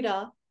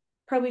margarita.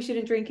 Probably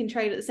shouldn't drink and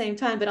trade at the same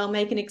time, but I'll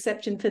make an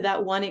exception for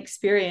that one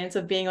experience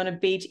of being on a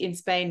beach in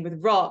Spain with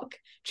ROK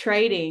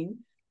trading.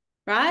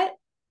 Right?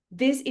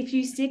 this, if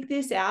you stick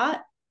this out,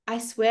 I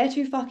swear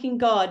to fucking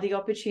God, the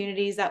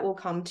opportunities that will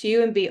come to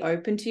you and be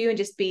open to you and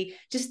just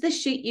the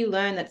shit you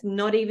learn that's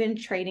not even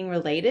trading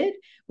related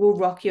will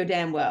rock your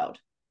damn world.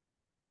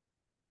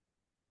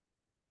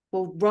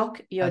 Will rock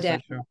your That's so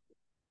damn. true.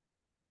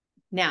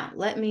 Now,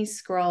 let me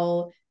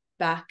scroll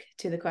back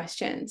to the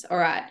questions. All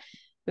right.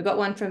 We've got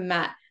one from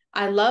Matt.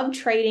 I love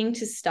trading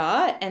to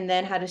start and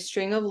then had a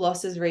string of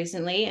losses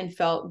recently and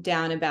felt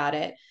down about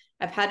it.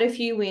 I've had a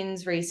few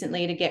wins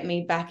recently to get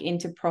me back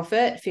into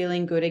profit,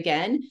 feeling good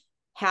again.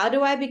 How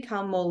do I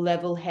become more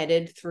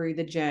level-headed through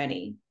the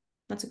journey?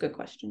 That's a good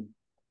question.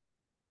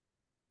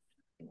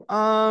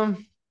 For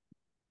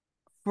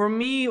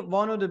me,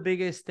 one of the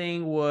biggest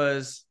thing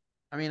was,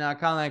 I mean, I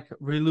kind of like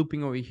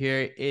relooping over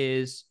here,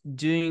 is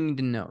doing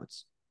the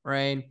notes,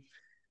 right?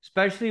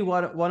 Especially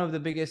one of the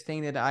biggest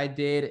thing that I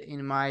did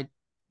in my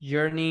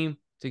journey,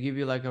 to give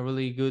you like a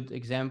really good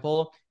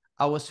example,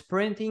 I was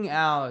printing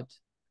out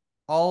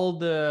all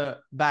the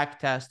back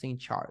testing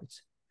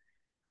charts.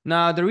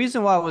 Now, the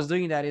reason why I was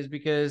doing that is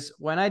because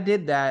when I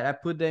did that, I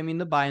put them in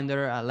the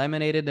binder, I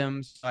laminated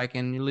them so I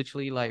can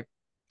literally like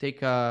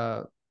take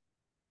a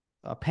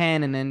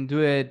pen and then do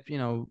it, you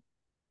know,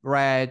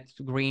 red,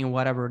 green,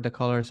 whatever the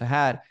colors I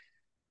had.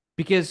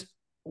 Because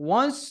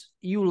once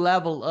you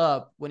level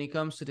up when it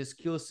comes to the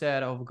skill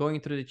set of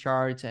going through the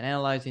charts and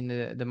analyzing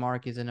the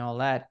markets and all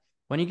that,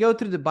 when you go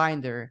through the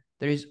binder,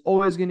 there is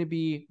always going to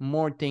be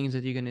more things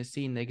that you're going to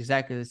see in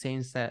exactly the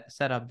same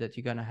setup that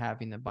you're going to have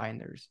in the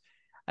binders.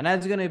 And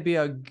that's going to be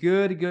a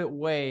good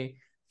way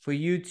for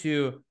you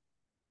to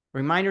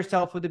remind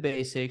yourself of the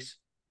basics,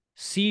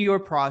 see your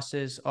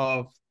process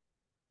of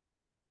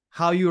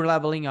how you're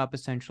leveling up,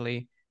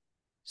 essentially,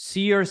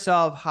 see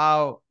yourself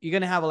how you're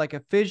going to have like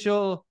a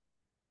visual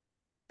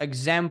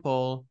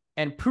example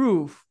and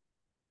proof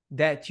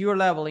that you're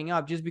leveling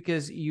up. Just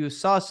because you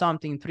saw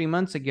something 3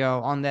 months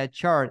ago on that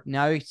chart,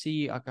 now you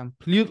see a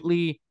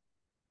completely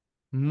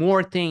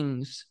more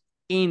things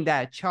in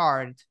that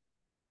chart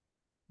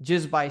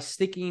just by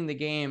sticking in the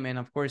game, and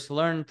of course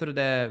learn through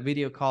the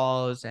video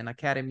calls and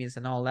academies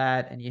and all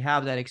that, and you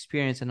have that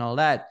experience and all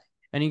that,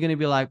 and you're going to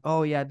be like,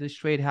 oh yeah, this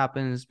trade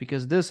happens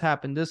because this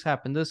happened,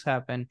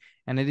 and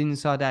I didn't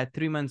saw that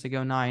 3 months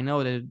ago. Now I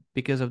know that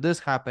because of this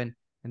happened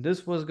and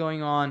this was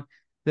going on,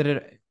 that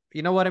it,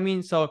 you know what I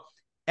mean? So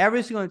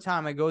every single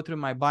time I go through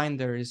my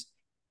binders,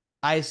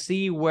 I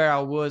see where I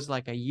was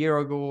like a year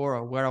ago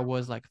or where I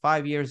was like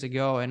 5 years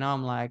ago, and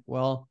I'm like,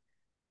 well,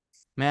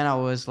 man, I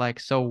was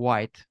like so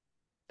white,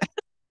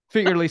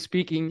 figuratively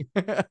speaking.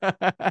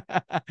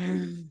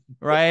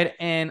 Right?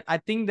 And I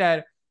think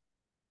that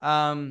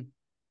um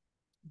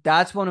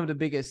that's one of the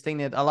biggest thing,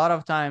 that a lot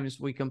of times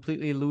we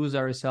completely lose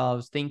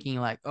ourselves thinking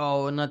like,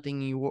 oh,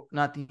 nothing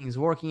is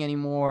working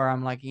anymore.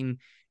 I'm like in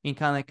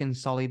kind of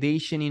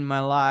consolidation in my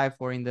life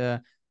or in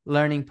the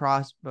learning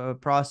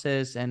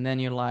process, and then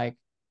you're like,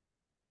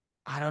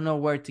 I don't know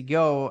where to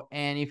go.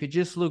 And if you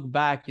just look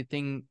back, you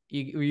think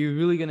you're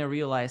really gonna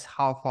realize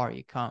how far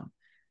you come.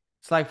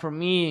 It's like, for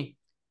me,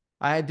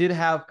 I did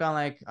have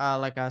kind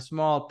of like a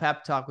small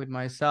pep talk with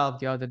myself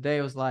the other day.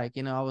 It was like,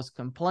 you know, I was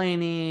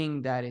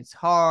complaining that it's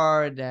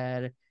hard,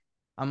 that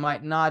I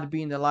might not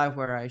be in the life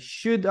where I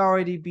should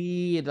already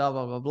be, blah,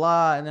 blah, blah,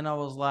 blah. And then I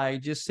was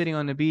like, just sitting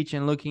on the beach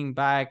and looking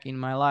back in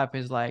my life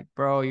is like,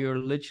 bro, you're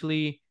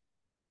literally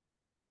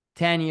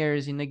 10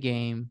 years in the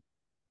game.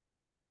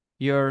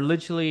 You're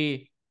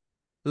literally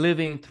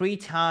living 3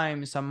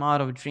 times the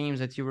amount of dreams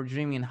that you were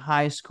dreaming in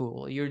high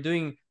school. You're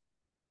doing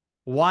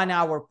 1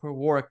 hour per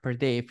work per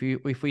day,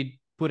 if we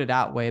put it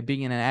that way,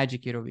 being an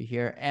educator over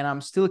here, and I'm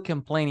still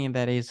complaining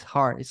that it's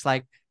hard. It's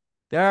like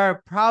there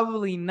are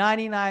probably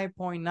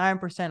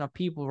 99.9% of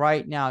people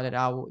right now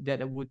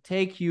that would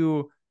take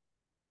you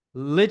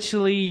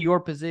literally your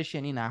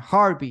position in a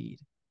heartbeat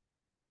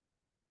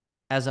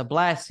as a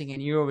blessing,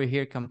 and you're over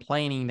here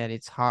complaining that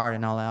it's hard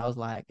and all that. I was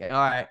like, all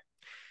right,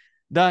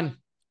 done,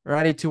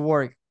 ready to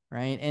work,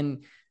 right?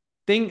 And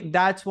think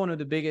that's one of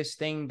the biggest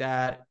thing,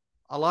 that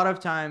a lot of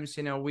times,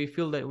 you know, we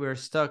feel that we're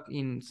stuck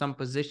in some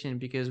position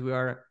because we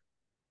are,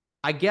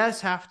 I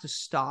guess, have to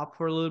stop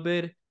for a little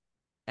bit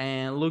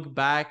and look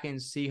back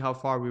and see how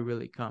far we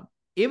really come.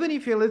 Even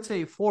if you're, let's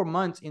say, 4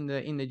 months in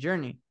the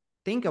journey,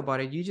 think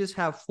about it. You just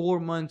have 4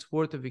 months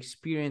worth of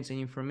experience and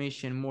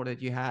information more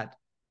that you had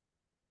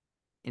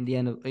in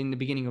the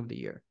beginning of the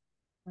year,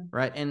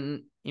 right?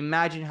 And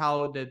imagine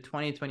how the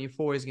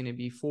 2024 is going to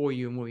be for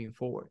you moving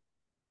forward.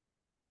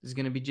 It's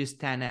going to be just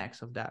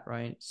 10x of that,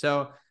 right?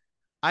 So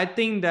I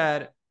think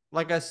that,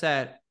 like I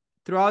said,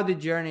 throughout the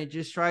journey,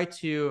 just try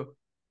to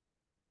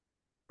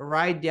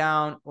write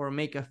down or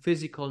make a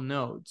physical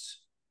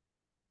notes,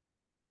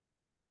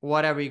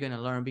 whatever you're going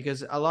to learn.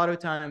 Because a lot of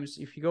times,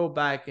 if you go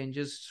back and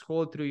just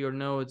scroll through your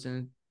notes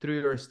and through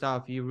your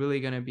stuff, you're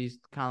really going to be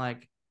kind of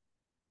like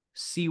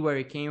see where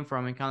it came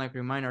from and kind of like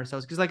remind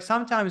ourselves. Because like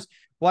sometimes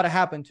what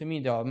happened to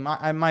me, though,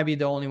 I might be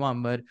the only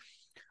one, but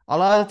a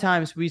lot of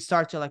times we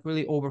start to like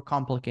really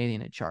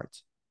overcomplicating the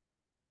charts.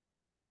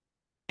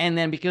 And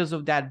then because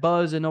of that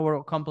buzz and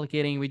over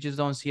complicating, we just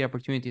don't see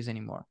opportunities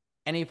anymore.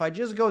 And if I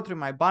just go through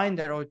my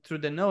binder or through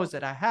the notes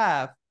that I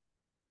have,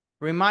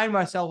 remind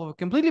myself of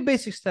completely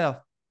basic stuff,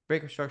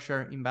 breaker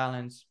structure,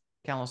 imbalance,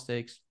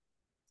 candlesticks,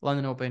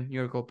 London Open, New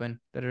York Open,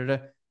 da, da, da.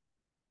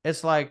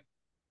 It's like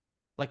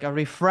a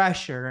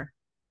refresher.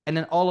 And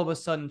then all of a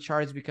sudden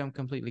charts become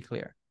completely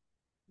clear.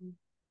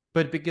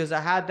 But because I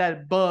had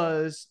that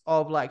buzz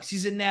of like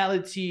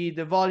seasonality,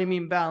 the volume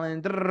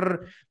imbalance,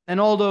 and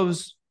all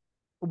those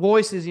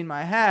voices in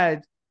my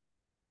head,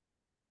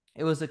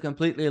 it was a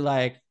completely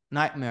like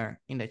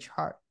nightmare in the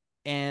chart.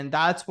 And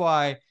that's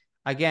why,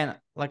 again,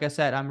 like I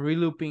said, I'm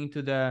relooping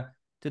to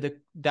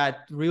that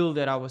reel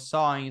that I was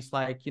sawing. It's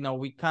like, you know,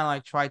 we kind of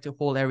like try to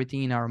hold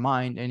everything in our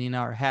mind and in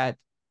our head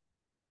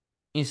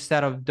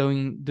instead of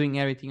doing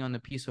everything on a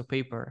piece of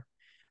paper.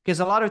 Because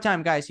a lot of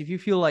time, guys, if you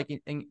feel like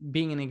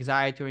being in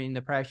anxiety or in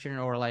depression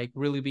or like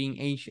really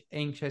being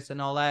anxious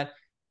and all that,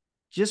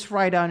 just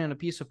write down on a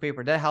piece of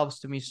paper. That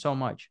helps to me so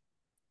much.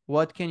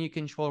 What can you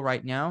control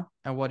right now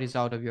and what is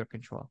out of your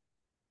control?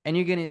 And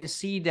you're going to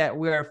see that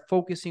we are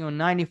focusing on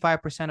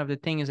 95% of the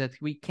things that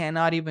we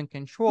cannot even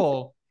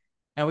control.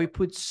 And we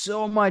put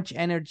so much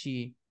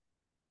energy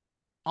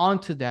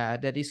onto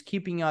that is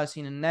keeping us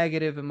in a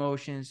negative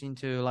emotions,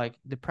 into like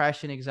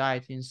depression,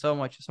 anxiety, and so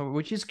much, so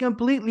which is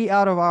completely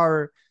out of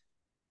our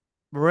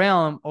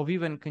realm of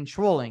even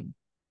controlling,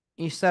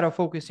 instead of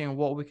focusing on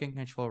what we can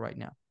control right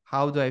now.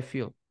 How do I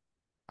feel?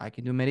 I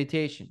can do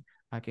meditation.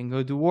 I can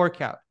go do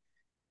workout.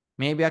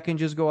 Maybe I can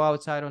just go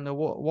outside on the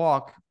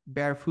walk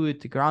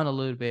barefoot to ground a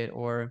little bit,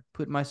 or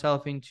put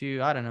myself into,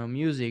 I don't know,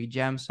 music,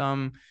 jam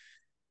some,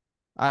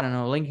 I don't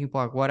know, Linkin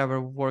Park, whatever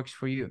works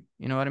for you.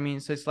 You know what I mean?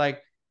 So it's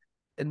like,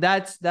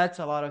 that's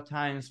a lot of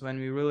times when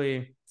we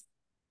really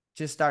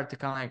just start to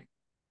kind of like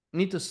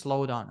need to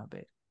slow down a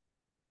bit.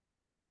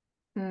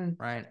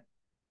 Right?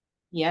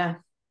 Yeah.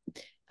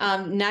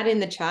 Nat in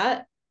the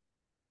chat,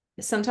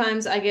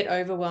 sometimes I get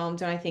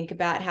overwhelmed when I think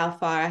about how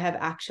far I have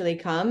actually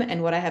come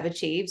and what I have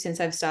achieved since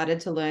I've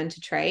started to learn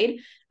to trade.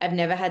 I've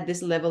never had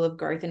this level of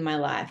growth in my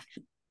life.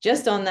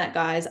 Just on that,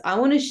 guys, I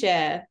want to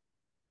share,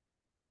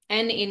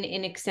 and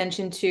in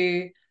extension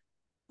to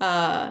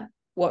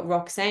what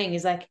ROK's saying,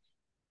 is like,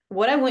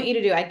 what I want you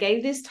to do, I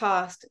gave this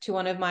task to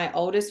one of my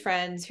oldest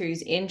friends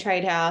who's in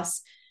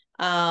TRADEHOUSE.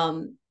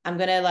 I'm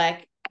going to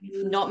like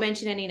not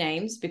mention any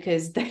names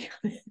because they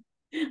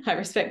I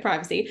respect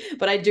privacy,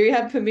 but I do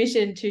have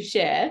permission to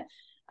share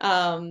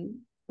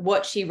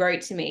what she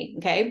wrote to me.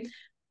 Okay.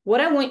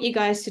 What I want you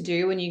guys to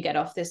do when you get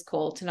off this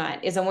call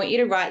tonight is I want you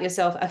to write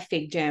yourself a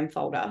Fig Jam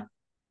folder,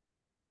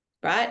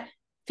 right?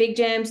 Fig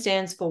Jam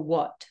stands for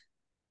what?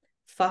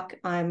 Fuck,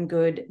 I'm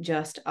good.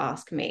 Just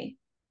ask me.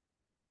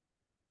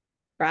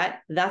 Right?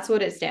 That's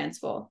what it stands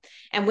for.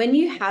 And when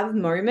you have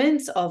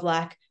moments of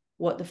like,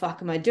 what the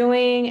fuck am I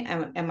doing?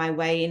 Am I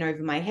way in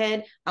over my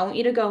head? I want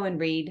you to go and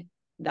read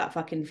that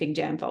fucking Fig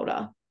Jam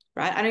folder,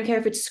 right? I don't care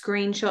if it's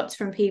screenshots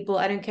from people.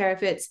 I don't care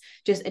if it's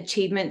just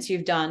achievements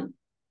you've done,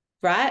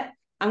 right?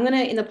 I'm going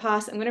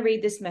to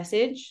read this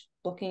message,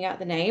 blocking out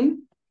the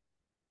name.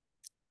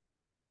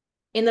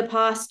 In the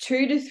past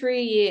 2 to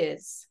 3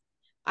 years,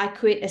 I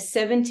quit a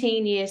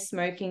 17-year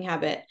smoking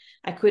habit.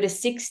 I quit a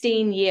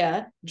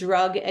 16-year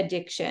drug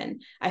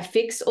addiction. I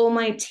fixed all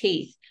my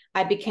teeth.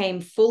 I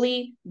became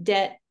fully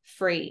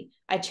debt-free.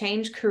 I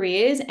changed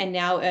careers and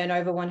now earn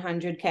over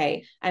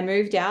 100K. I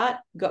moved out,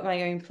 got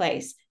my own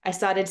place. I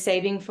started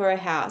saving for a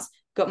house,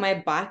 got my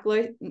bike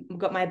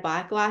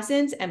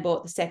license and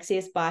bought the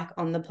sexiest bike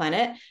on the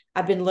planet.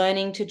 I've been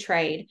learning to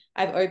trade.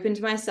 I've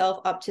opened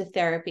myself up to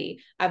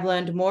therapy. I've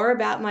learned more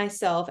about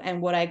myself and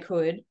what I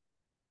could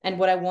and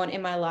what I want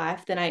in my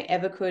life than I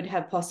ever could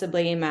have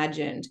possibly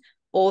imagined.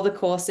 All the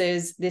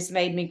courses, this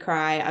made me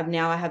cry.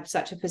 I have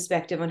such a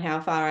perspective on how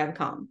far I've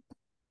come.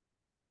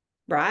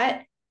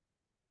 Right?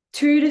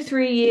 2 to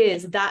 3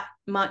 years, that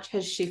much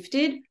has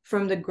shifted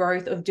from the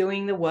growth of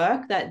doing the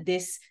work that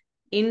this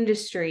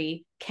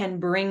industry can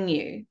bring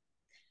you.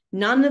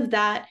 None of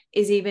that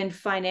is even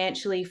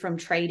financially from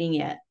trading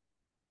yet.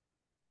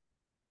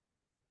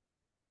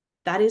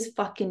 That is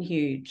fucking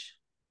huge.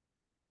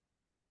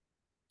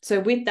 So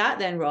with that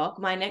then, ROK,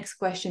 my next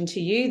question to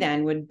you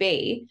then would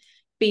be,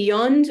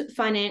 beyond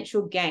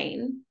financial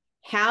gain,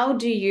 how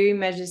do you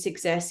measure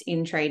success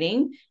in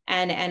trading,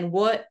 and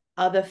what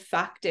other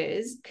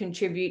factors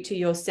contribute to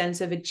your sense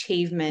of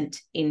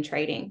achievement in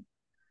trading?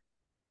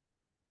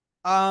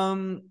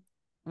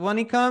 When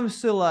it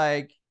comes to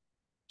like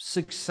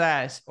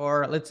success,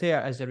 or let's say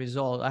as a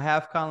result, I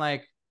have kind of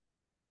like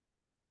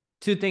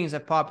two things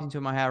that popped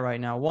into my head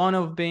right now. One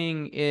of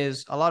being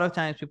is, a lot of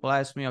times people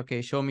ask me,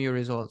 okay, show me your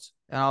results.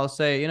 And I'll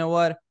say, you know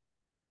what?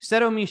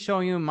 Instead of me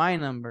showing you my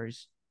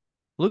numbers,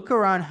 look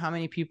around how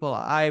many people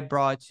I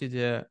brought to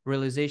the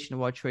realization of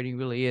what trading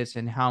really is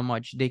and how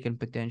much they can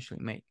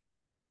potentially make.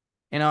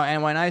 You know,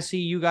 and when I see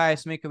you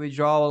guys make a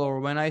withdrawal, or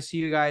when I see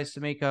you guys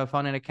make a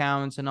funded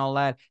accounts and all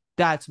that,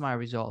 that's my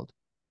result,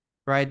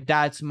 right?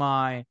 That's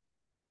my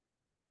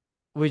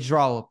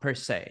withdrawal per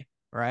se,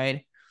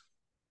 right?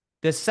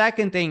 The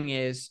second thing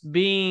is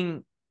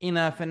being in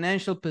a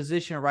financial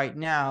position right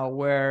now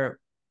where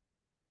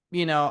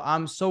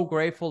I'm so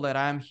grateful that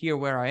I'm here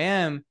where I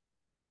am,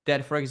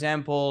 that, for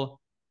example,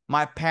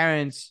 my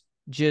parents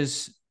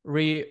just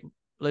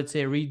let's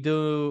say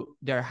redo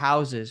their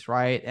houses,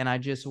 right? And I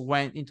just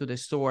went into the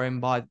store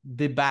and bought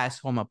the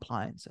best home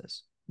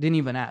appliances. Didn't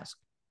even ask,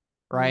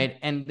 right?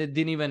 And they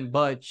didn't even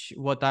budge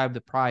what type of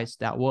the price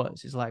that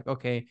was. It's like,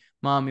 okay,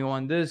 mom, you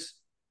want this?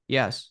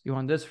 Yes. You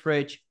want this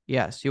fridge?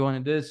 Yes. You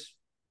want this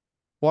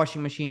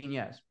washing machine?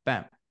 Yes.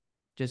 Bam.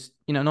 Just,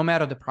 no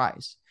matter the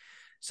price.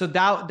 So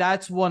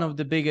that's one of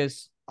the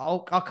biggest, I'll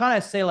kind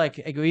of say, like,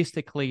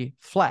 egoistically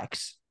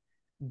flex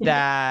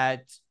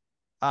that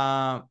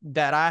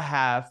that I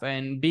have,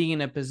 and being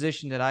in a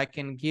position that I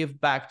can give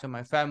back to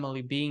my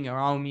family, being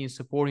around me,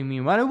 supporting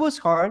me when it was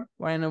hard,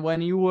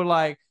 when you were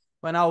like,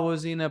 when I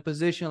was in a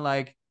position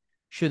like,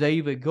 should I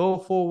even go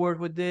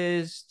forward with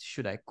this?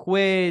 Should I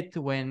quit?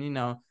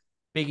 When,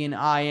 big in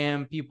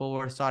IM, people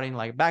were starting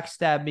like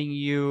backstabbing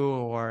you,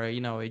 or,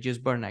 you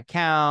just burned an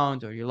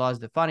account, or you lost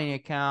the funding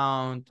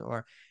account,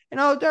 or,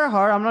 they're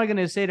hard. I'm not going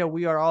to say that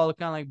we are all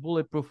kind of like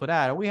bulletproof for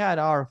that. We had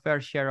our fair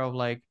share of,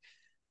 like,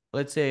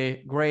 let's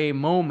say, gray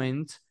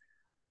moment.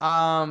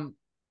 Um,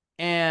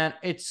 and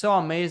it's so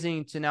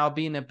amazing to now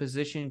be in a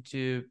position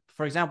to,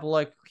 for example,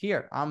 like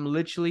here, I'm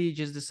literally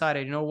just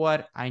decided, you know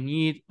what, I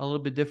need a little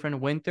bit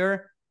different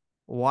winter.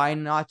 Why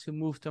not to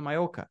move to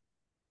Mallorca?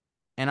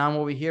 And I'm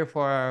over here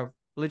for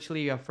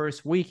literally a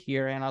first week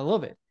here, and I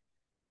love it,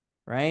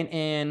 right?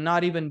 And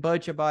not even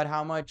budge about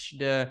how much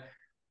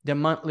the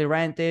monthly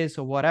rent is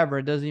or whatever.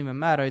 It doesn't even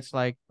matter. It's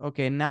like,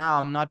 okay, now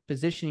I'm not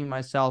positioning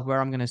myself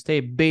where I'm going to stay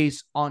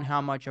based on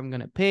how much I'm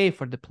going to pay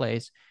for the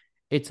place.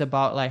 It's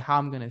about like how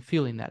I'm going to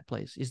feel in that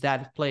place. Is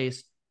that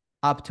place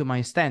up to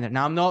my standard?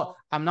 Now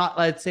I'm not,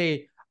 let's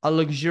say, a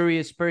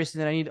luxurious person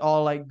that I need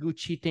all like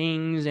Gucci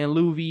things and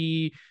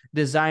Louis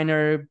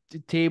designer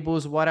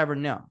tables, whatever.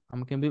 No,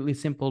 I'm a completely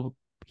simple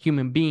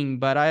human being,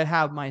 but I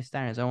have my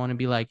standards. I want to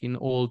be like an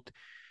old,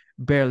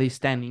 barely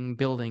standing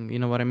building. You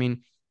know what I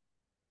mean?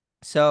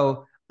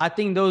 So I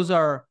think those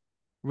are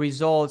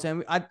results.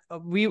 And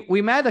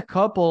we met a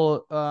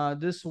couple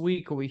this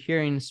week over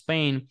here in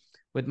Spain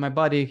with my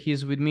buddy.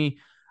 He's with me.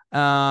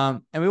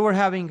 And we were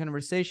having a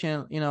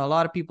conversation. A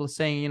lot of people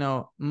saying,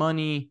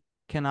 money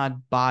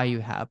cannot buy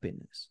you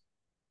happiness.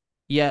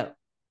 Yeah,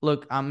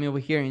 look, I'm over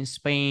here in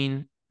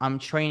Spain. I'm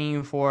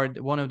training for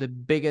one of the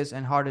biggest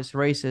and hardest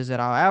races that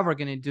I'm ever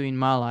going to do in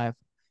my life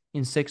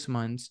in 6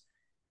 months.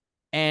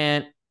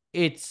 And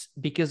it's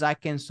because I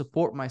can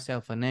support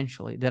myself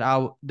financially that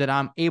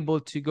I'm able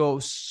to go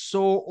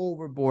so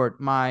overboard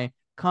my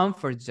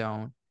comfort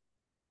zone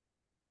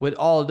with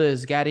all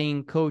this,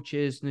 getting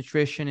coaches,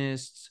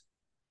 nutritionists,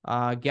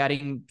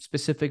 getting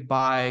specific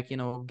bike,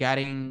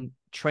 getting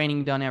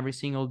training done every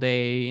single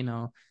day,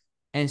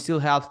 and still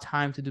have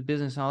time to do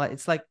business and all that.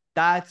 It's like,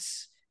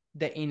 that's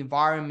the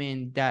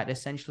environment that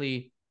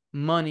essentially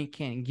money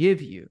can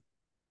give you,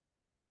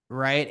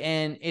 right?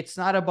 And it's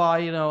not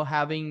about,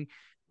 having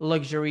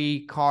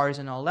luxury cars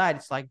and all that.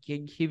 It's like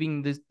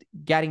getting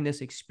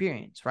this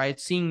experience, right?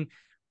 Seeing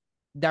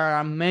there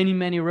are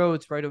many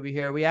roads right over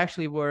here. We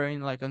actually were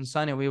in, like, on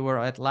Sunday, we were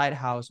at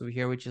Lighthouse over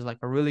here, which is like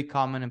a really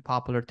common and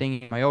popular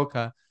thing in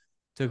Mallorca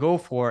to go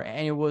for.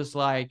 And it was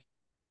like,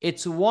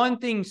 it's one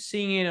thing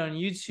seeing it on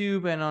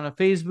YouTube and on a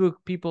Facebook,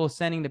 people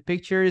sending the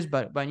pictures,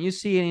 but when you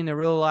see it in the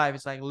real life,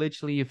 it's like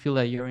literally you feel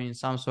that you're in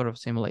some sort of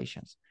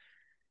simulations.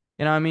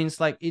 You know what I mean? It's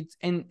like, it's,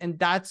 and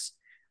that's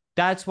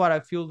what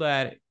I feel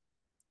that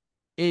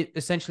it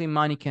essentially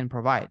money can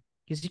provide,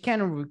 because you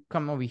can't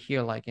come over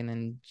here like, and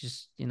then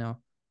just,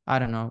 I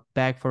don't know,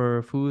 beg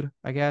for food,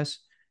 I guess.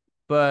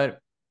 But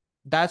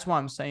that's what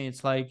I'm saying.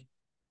 It's like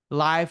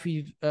life.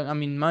 I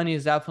mean, money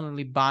is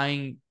definitely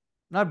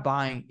not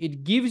buying.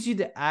 It gives you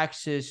the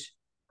access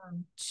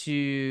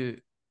to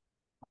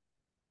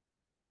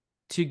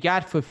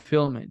get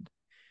fulfillment.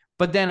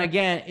 But then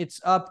again, it's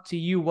up to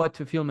you. What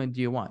fulfillment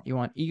do you want? You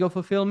want ego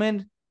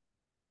fulfillment?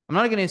 I'm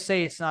not going to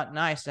say it's not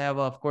nice to have,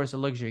 of course, a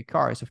luxury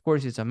cars. Of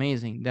course, it's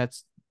amazing.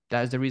 That's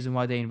the reason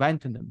why they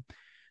invented them.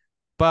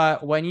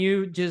 But when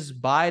you just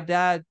buy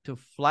that to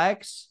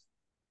flex,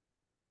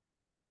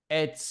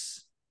 I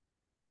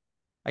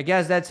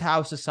guess that's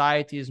how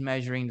society is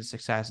measuring the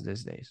success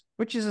these days,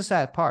 which is a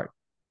sad part,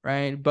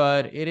 right?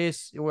 But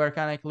we're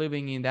kind of like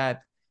living in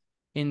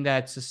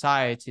that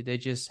society. They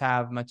just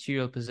have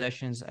material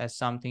possessions as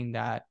something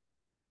that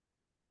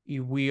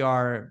we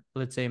are,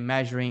 let's say,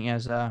 measuring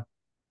as a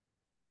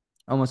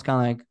almost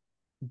kind of like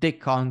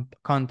dick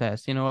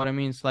contest. You know what I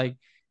mean? It's like,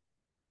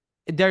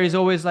 there is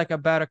always like a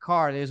better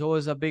car. There's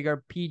always a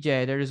bigger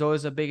PJ. There is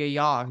always a bigger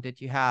yacht that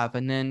you have.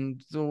 And then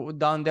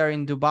down there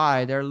in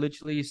Dubai, they're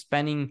literally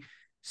spending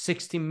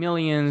 60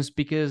 millions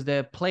because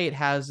the plate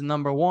has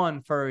number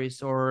 1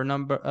 first, or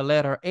a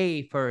letter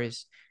A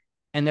first.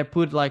 And they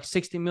put like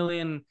 $60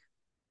 million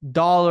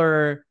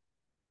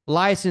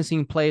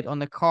licensing plate on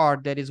the car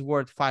that is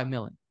worth 5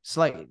 million. It's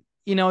like,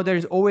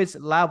 there's always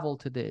level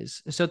to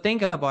this. So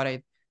think about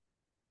it.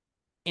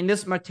 In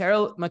this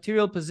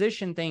material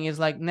position thing is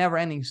like never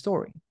ending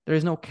story. There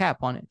is no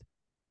cap on it.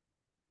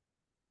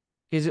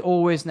 He's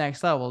always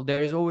next level.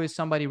 There is always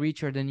somebody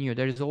richer than you.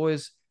 There is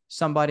always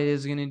somebody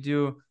that's going to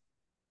do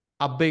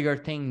a bigger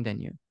thing than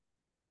you.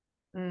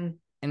 Mm.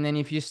 And then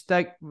if you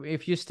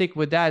stick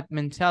with that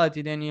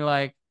mentality, then you're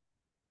like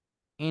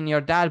in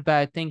your that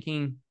bad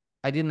thinking,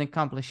 I didn't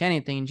accomplish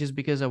anything just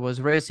because I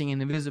was racing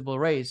an invisible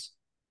race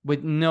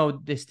with no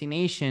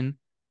destination,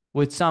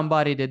 with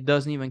somebody that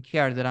doesn't even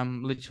care that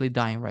I'm literally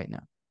dying right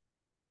now.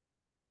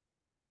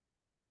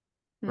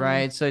 Mm.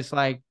 Right. So it's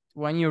like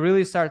when you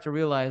really start to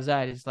realize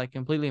that, it's like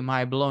completely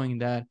mind blowing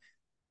that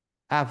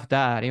F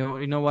that.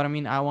 You know what I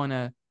mean? I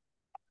wanna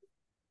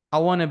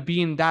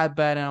be in that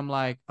bed and I'm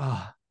like,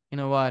 oh, you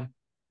know what?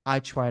 I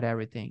tried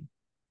everything.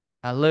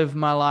 I lived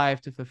my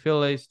life to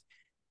fulfill it.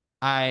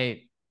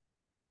 I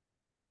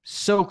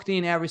soaked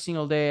in every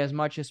single day as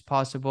much as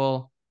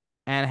possible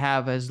and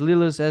have as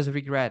little as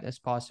regret as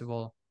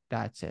possible.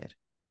 That's it.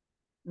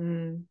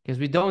 Mm. Because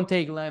we don't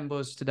take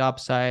Lambos to the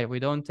upside. We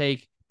don't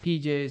take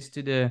PJs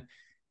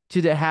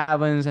to the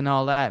heavens and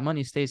all that.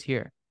 Money stays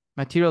here.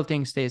 Material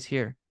things stays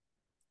here.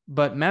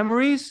 But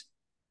memories,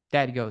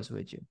 that goes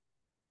with you.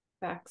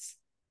 Facts.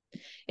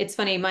 It's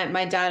funny.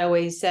 My dad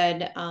always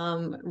said,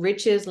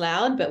 riches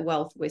loud, but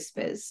wealth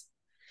whispers.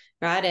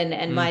 Right.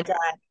 And my dad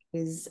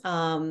is,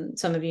 some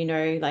of you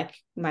know, like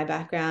my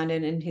background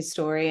and his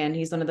story, and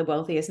he's one of the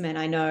wealthiest men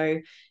I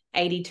know,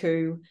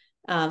 81,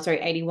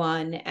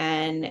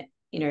 and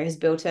has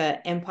built an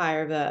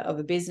empire of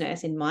a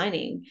business in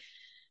mining.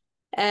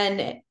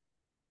 And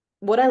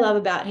what I love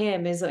about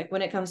him is, like,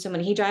 when it comes to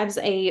money, he drives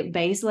a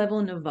base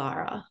level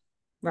Navara,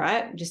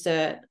 right? Just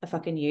a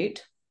fucking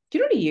ute. Do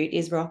you know what a ute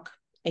is, Rock?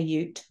 A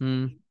ute.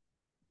 What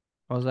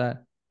was that?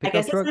 I Pickup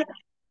guess it's truck? like,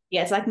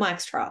 yeah, it's like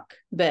Mike's truck,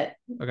 but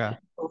Okay.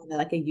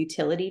 like a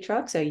utility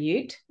truck. So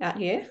ute out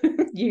here, I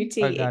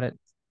UT. got it.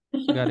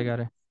 Got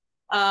it.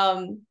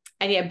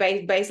 And yeah,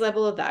 base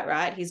level of that,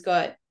 right? He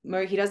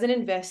doesn't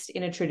invest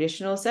in a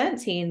traditional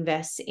sense. He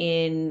invests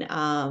in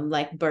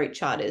like boat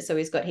charters. So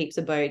he's got heaps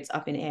of boats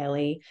up in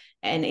Airlie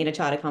and in a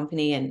charter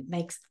company, and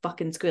makes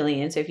fucking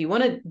squillion. So if you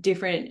want a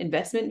different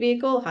investment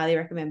vehicle, highly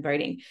recommend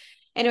boating.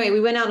 Anyway,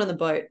 we went out on the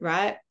boat,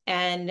 right?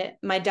 And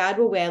my dad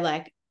will wear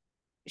like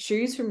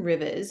shoes from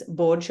Rivers,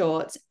 board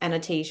shorts, and a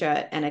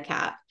t-shirt and a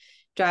cap.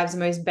 Drives the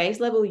most base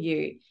level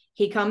ute.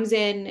 He comes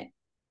in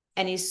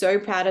and he's so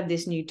proud of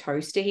this new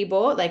toaster he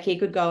bought. Like, he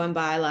could go and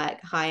buy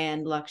like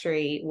high-end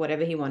luxury,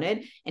 whatever he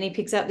wanted. And he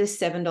picks up this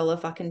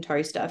 $7 fucking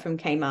toaster from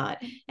Kmart.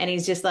 And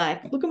he's just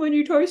like, look at my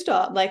new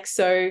toaster. Like,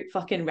 so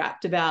fucking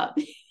wrapped about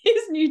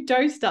his new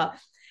toaster.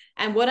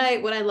 And what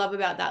I love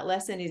about that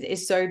lesson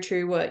is so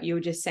true what you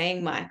were just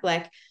saying, Mike.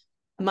 Like,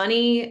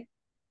 money,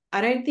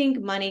 I don't think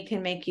money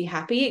can make you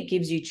happy. It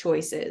gives you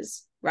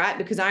choices, right?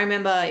 Because I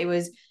remember it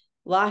was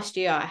last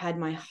year, I had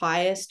my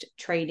highest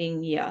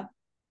trading year.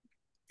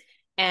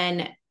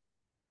 And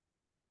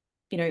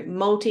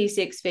multi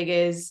six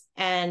figures.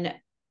 And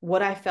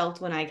what I felt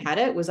when I had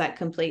it was like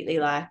completely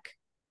like,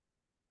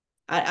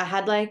 I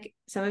had, like,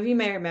 some of you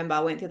may remember,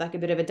 I went through like a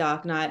bit of a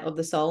dark night of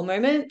the soul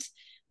moment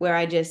where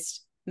I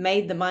just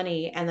made the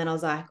money and then I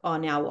was like, oh,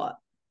 now what?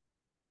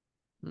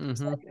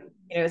 So,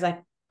 it was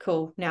like,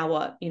 cool, now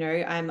what?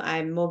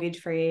 I'm mortgage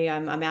free,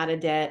 I'm out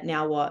of debt,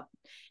 now what?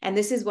 And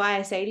this is why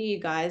I say to you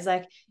guys,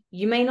 like,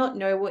 you may not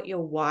know what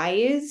your why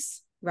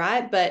is,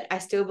 right? But I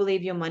still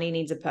believe your money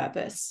needs a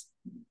purpose,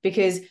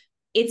 because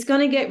it's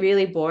going to get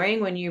really boring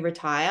when you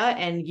retire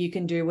and you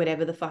can do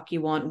whatever the fuck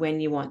you want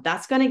when you want.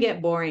 That's going to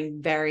get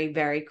boring very,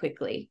 very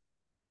quickly,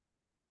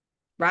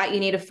 right? You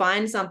need to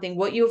find something.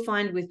 What you'll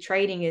find with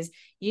trading is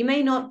you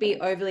may not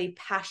be overly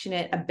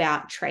passionate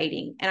about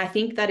trading. And I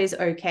think that is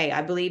okay.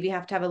 I believe you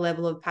have to have a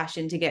level of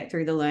passion to get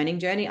through the learning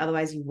journey.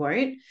 Otherwise you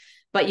won't.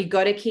 But you've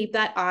got to keep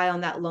that eye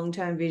on that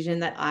long-term vision,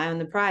 that eye on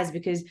the prize,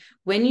 because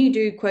when you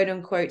do, quote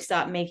unquote,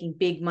 start making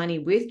big money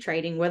with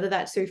trading, whether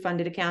that's through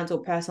funded accounts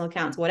or personal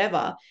accounts,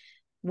 whatever,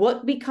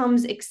 what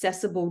becomes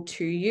accessible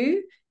to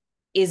you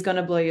is going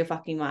to blow your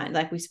fucking mind.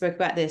 Like we spoke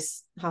about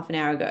this half an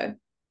hour ago,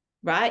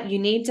 right? You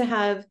need to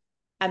have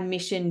a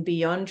mission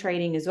beyond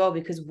trading as well,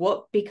 because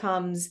what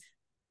becomes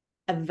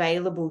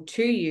available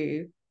to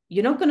you,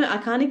 I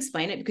can't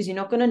explain it because you're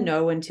not going to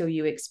know until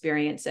you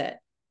experience it.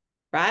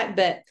 Right.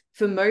 But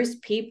for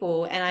most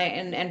people,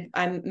 and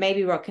I'm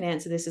maybe Rock can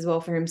answer this as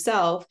well for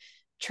himself,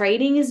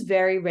 trading is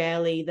very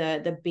rarely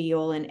the be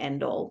all and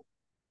end all.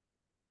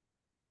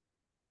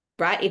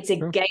 Right. It's a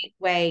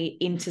gateway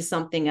into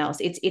something else.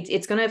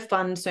 It's going to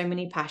fund so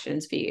many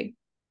passions for you.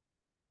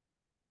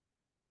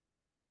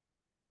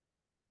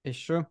 It's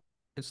true.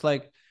 It's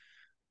like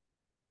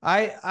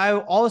I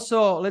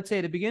also, let's say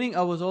at the beginning,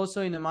 I was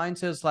also in the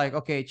mindset like,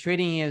 okay,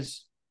 trading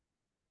is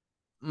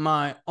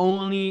my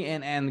only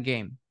and end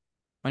game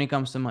when it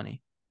comes to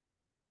money.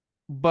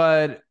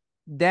 But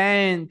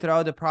then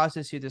throughout the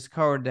process, you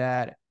discover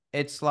that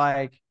it's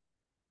like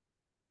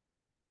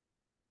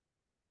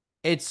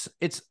it's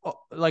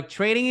like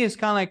trading is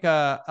kind of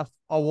like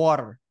a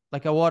water,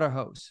 like a water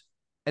hose,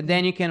 and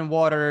then you can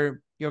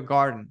water your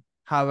garden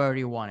however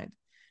you want it.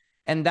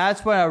 And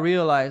that's where I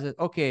realized that,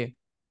 okay,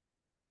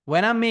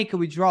 when I make a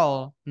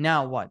withdrawal,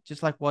 now what?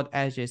 Just like what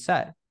AJ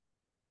said,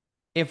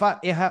 if I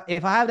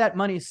have that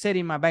money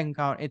sitting in my bank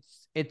account,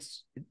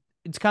 it's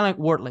kind of like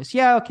worthless.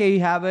 Yeah, okay, you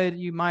have it.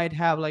 You might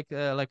have like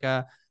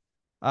a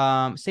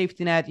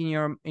safety net in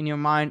your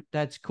mind.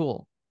 That's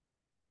cool,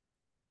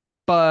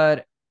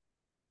 but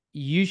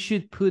you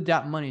should put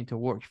that money to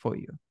work for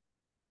you,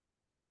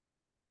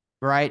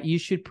 right? You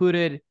should put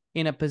it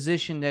in a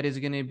position that is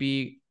going to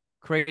be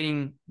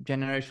creating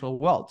generational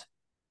wealth,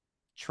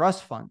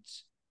 trust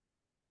funds,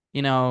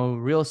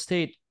 real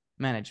estate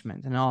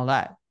management and all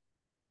that.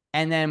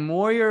 And then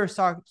more you're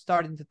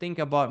starting to think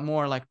about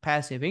more like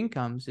passive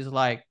incomes is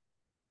like,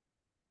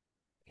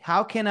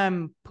 how can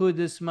I put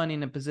this money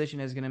in a position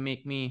that's going to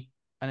make me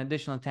an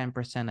additional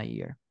 10% a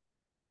year?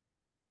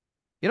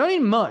 You don't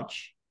need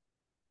much.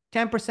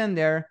 10%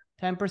 there,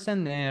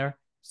 10% there,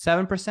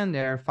 7%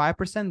 there,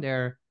 5%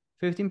 there,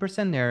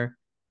 15% there.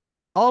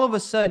 All of a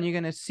sudden, you're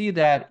going to see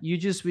that you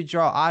just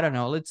withdraw, I don't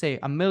know, let's say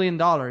 $1 million,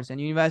 and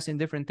you invest in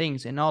different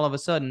things. And all of a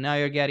sudden, now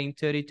you're getting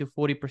 30 to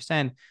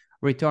 40%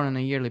 return on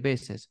a yearly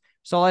basis.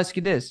 So I'll ask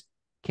you this.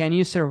 Can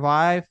you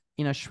survive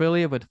in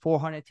Australia with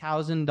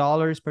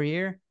 $400,000 per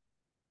year?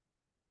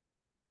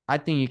 I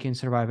think you can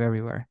survive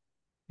everywhere.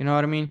 You know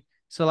what I mean?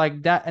 So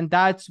like that, and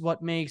that's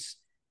what makes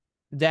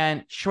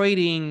then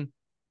trading,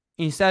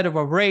 instead of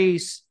a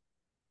race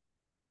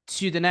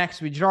to the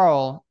next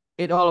withdrawal,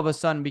 it all of a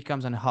sudden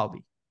becomes a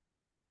hobby.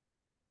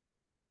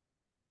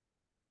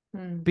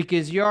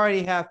 Because you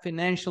already have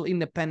financial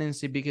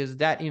independency, because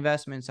that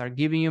investments are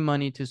giving you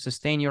money to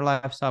sustain your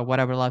lifestyle,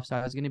 whatever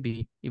lifestyle is going to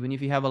be, even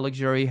if you have a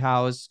luxury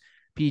house,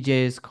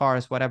 PJs,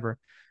 cars, whatever.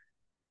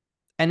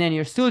 And then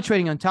you're still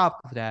trading on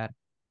top of that.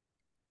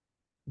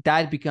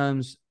 That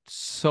becomes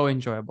so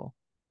enjoyable.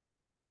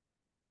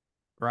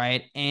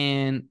 Right?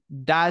 And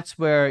that's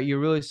where you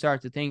really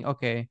start to think,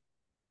 okay,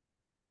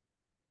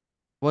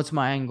 what's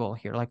my angle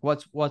here? Like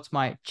what's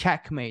my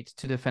checkmate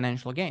to the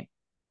financial game?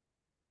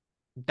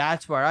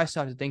 That's where I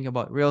started thinking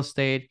about real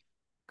estate,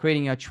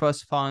 creating a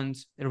trust fund,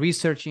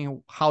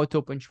 researching how to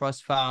open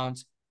trust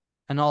funds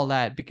and all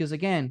that. Because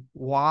again,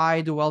 why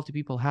do wealthy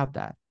people have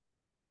that?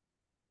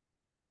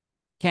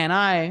 Can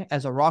I,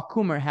 as a ROK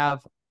KUMER,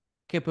 have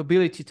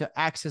capability to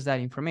access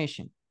that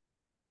information?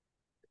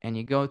 And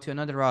you go to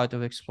another route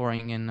of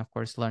exploring and, of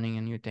course,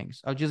 learning new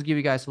things. I'll just give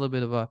you guys a little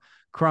bit of a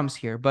crumbs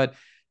here, but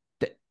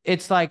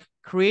it's like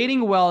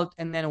creating wealth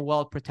and then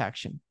wealth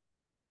protection.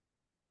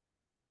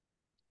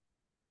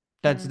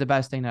 That's the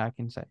best thing that I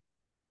can say.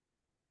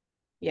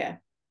 Yeah,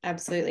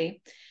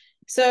 absolutely.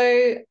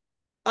 So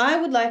I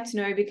would like to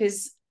know,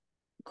 because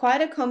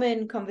quite a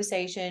common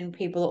conversation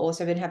people have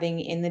also been having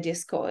in the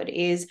Discord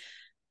is,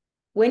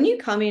 when you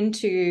come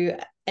into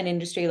an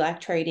industry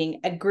like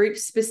trading, a group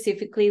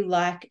specifically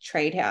like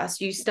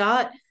TRADEHOUSE, you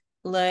start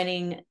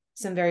learning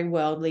some very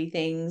worldly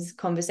things,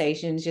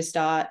 conversations just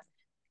start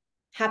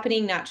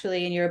happening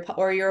naturally, and you're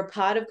a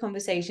part of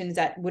conversations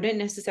that wouldn't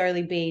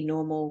necessarily be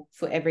normal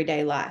for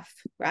everyday life,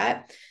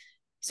 right?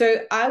 So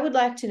I would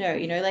like to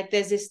know, like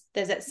there's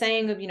that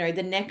saying of,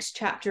 the next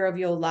chapter of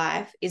your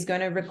life is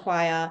going to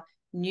require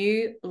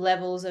new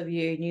levels of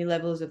you, new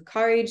levels of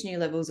courage, new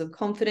levels of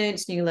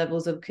confidence, new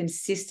levels of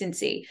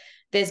consistency.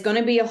 There's going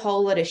to be a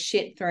whole lot of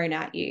shit thrown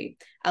at you,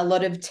 a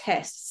lot of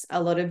tests,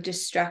 a lot of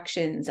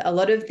distractions, a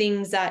lot of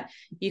things that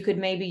you could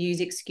maybe use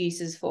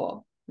excuses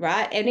for,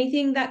 right?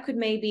 Anything that could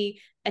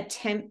maybe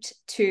attempt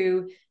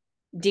to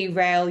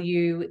derail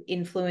you,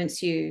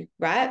 influence you,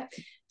 right?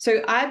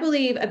 So I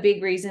believe a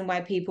big reason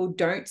why people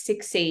don't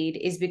succeed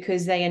is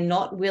because they are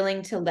not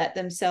willing to let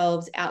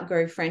themselves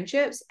outgrow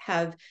friendships,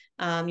 have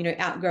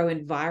outgrow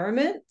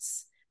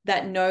environments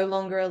that no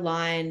longer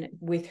align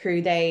with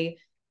who they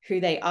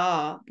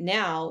are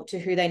now to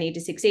who they need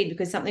to succeed.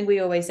 Because something we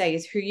always say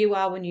is, who you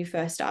are when you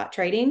first start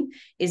trading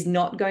is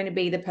not going to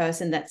be the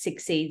person that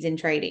succeeds in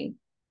trading.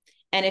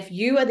 And if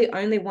you are the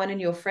only one in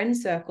your friend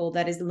circle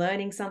that is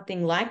learning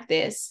something like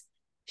this,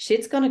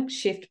 shit's going to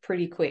shift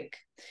pretty quick.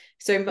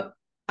 So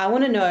I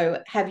want to know,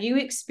 have you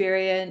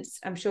experienced,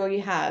 I'm sure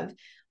you have,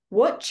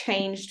 what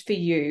changed for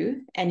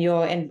you and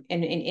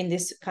in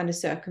this kind of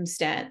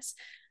circumstance?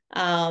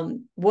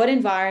 What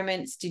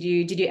environments did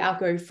you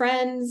outgrow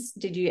friends?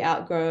 Did you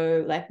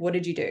outgrow, like, what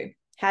did you do?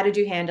 How did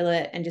you handle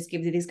it? And just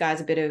give these guys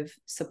a bit of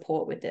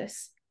support with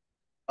this.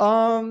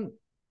 So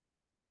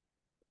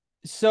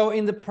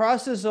in the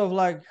process of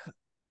like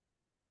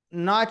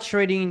not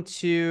trading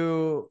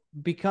to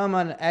become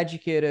an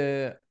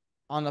educator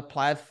on the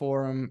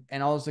platform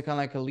and also kind of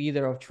like a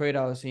leader of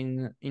TRADEHOUSE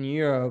in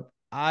Europe,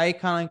 I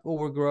kind of like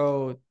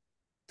overgrow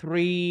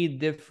 3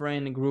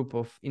 different group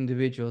of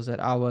individuals that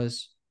I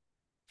was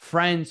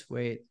friends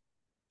with,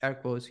 air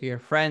quotes here,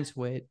 friends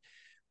with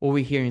over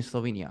here in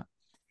Slovenia.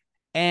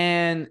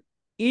 And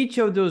each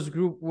of those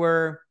group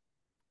were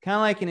kind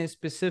of like in a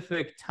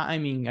specific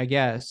timing, I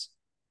guess,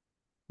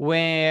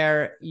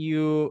 where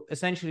you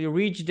essentially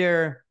reach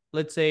their,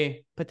 let's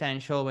say,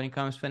 potential when it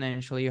comes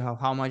financially,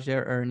 how much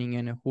they're earning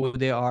and who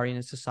they are in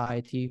a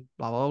society,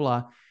 blah, blah,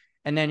 blah.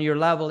 And then you're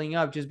leveling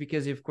up just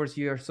because, of course,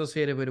 you're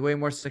associated with way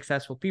more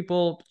successful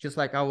people, just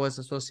like I was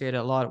associated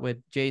a lot with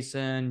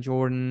Jason,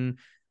 Jordan,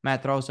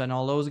 Matt Rosa, and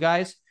all those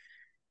guys.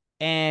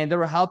 and they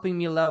were helping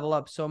me level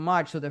up so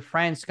much. So the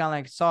friends kind of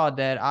like saw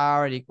that I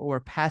already were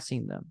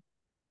passing them.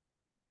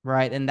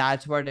 Right. And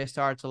that's where they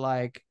start to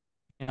like,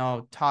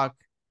 talk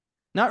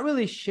not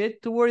really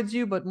shit towards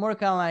you, but more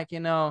kind of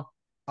like,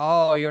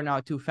 oh, you're now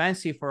too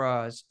fancy for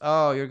us.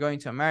 Oh, you're going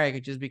to America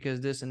just because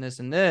this and this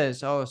and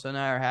this. Oh, so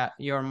now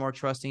you're more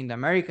trusting the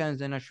Americans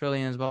than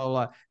Australians, blah, blah,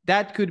 blah.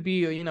 That could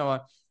be,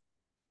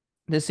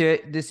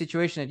 the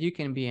situation that you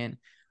can be in.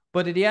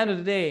 But at the end of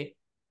the day,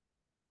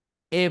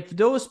 if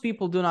those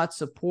people do not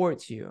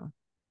support you,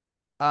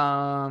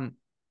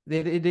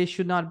 they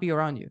should not be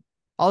around you.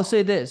 I'll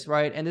say this,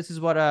 right? And this is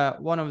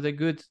what one of the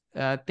good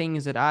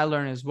things that I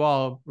learned as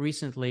well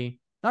recently.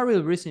 Not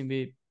really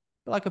recently,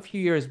 but like a few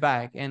years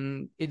back.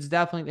 And it's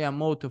definitely a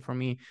motto for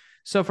me.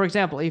 So, for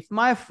example, if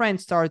my friend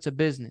starts a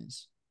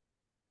business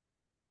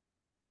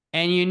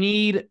and you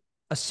need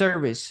a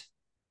service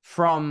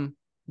from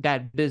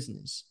that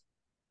business,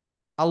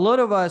 a lot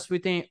of us, we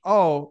think,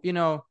 oh,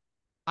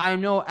 I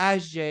know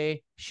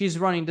SJ, she's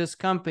running this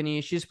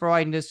company, she's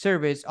providing this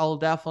service, I'll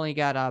definitely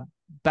get a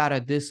better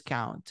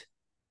discount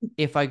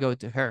if I go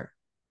to her.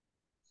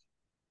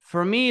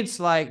 For me, it's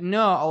like,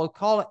 no, I will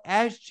call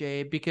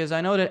SJ because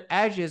I know that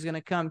SJ is going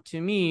to come to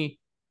me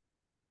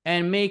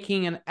and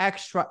making an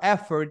extra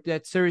effort.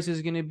 That service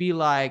is going to be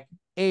like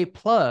A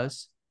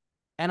plus,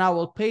 and I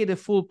will pay the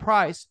full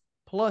price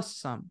plus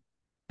some,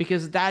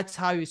 because that's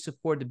how you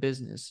support the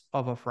business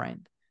of a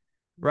friend,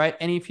 right?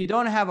 And if you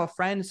don't have a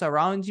friends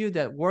around you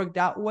that work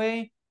that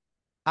way,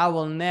 I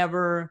will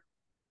never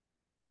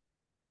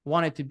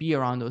wanted to be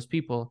around those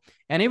people.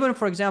 And even,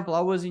 for example,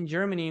 I was in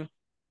Germany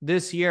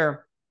this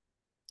year,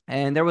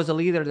 and there was a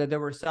leader that they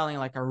were selling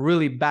like a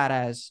really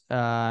badass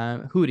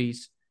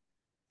hoodies.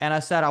 And I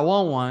said, I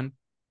want one.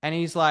 And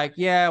he's like,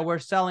 yeah, we're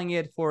selling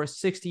it for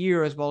 60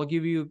 euros, but I'll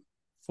give you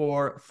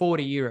for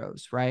 40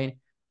 euros, right?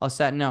 I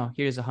said, no,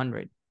 here's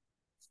 100. And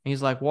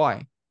he's like, why?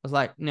 I was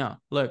like, no,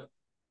 look,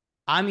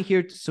 I'm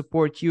here to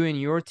support you and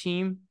your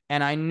team.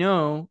 And I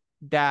know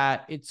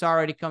that it's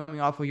already coming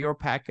off of your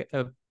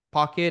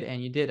pocket,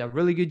 and you did a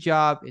really good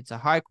job. It's a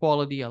high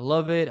quality. I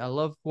love it. I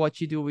love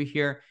what you do over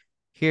here.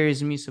 Here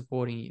is me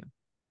supporting you.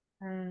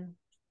 And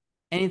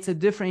it's a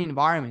different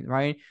environment,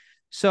 right?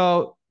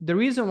 So the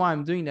reason why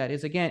I'm doing that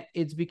is, again,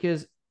 it's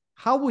because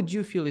how would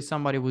you feel if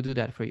somebody would do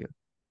that for you?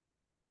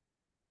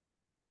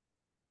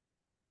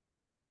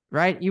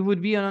 Right? You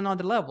would be on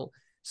another level.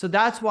 So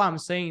that's why I'm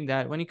saying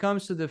that when it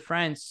comes to the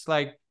friends,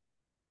 like,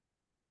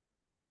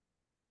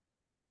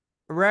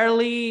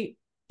 rarely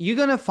you're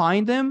going to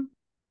find them.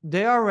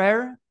 They are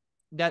rare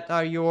that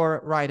are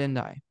your ride and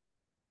die.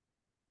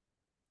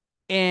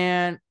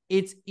 And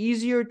it's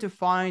easier to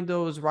find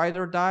those ride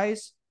or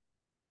dies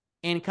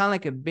in kind of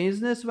like a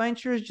business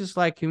ventures, just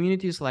like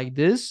communities like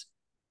this,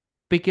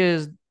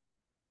 because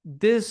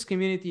this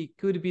community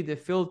could be the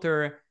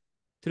filter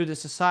through the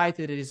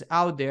society that is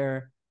out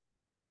there,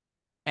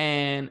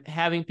 and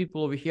having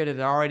people over here that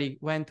already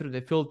went through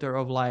the filter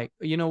of like,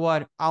 you know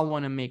what, I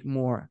want to make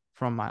more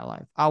from my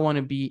life. I want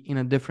to be in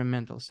a different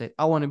mental state.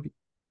 I want to be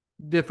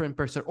a different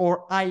person,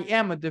 or I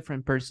am a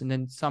different person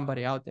than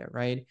somebody out there,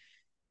 right?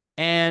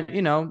 And,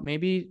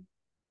 maybe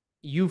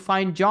you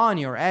find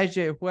Johnny or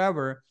AJ or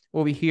whoever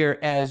over here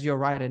as your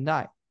ride and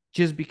die,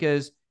 just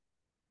because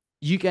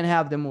you can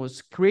have the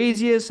most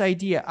craziest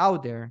idea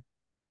out there,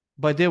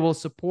 but they will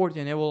support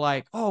you and they will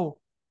like, oh,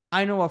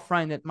 I know a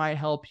friend that might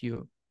help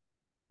you,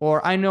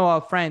 or I know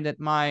a friend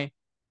that might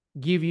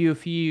give you a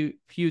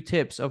few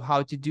tips of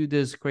how to do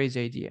this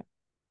crazy idea.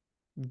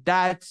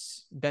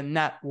 That's the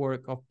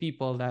network of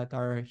people that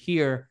are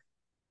here,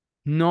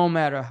 no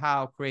matter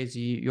how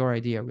crazy your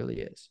idea really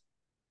is,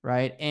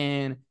 right?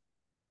 And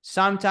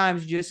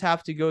sometimes you just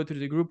have to go through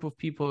the group of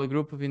people, a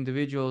group of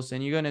individuals,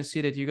 and you're going to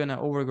see that you're going to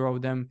overgrow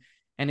them.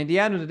 And at the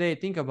end of the day,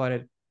 think about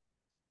it.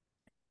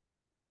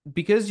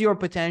 Because your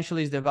potential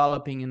is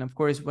developing, and of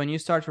course, when you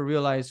start to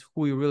realize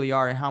who you really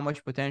are and how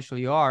much potential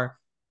you are,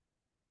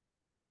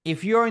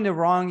 if you're in the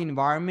wrong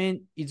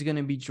environment, it's going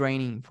to be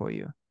draining for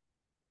you.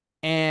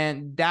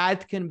 And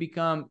that can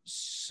become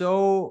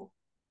so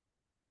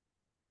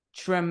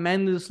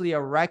tremendously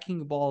a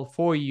wrecking ball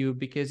for you,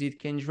 because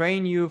it can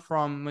drain you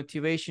from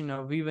motivation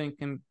of even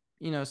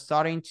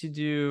starting to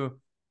do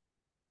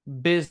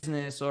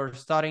business, or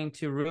starting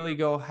to really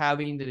go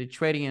having the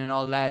trading and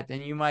all that.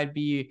 And you might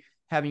be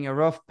having a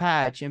rough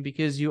patch, and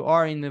because you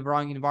are in the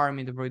wrong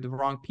environment with the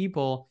wrong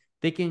people,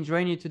 they can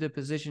drain you to the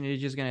position you're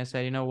just going to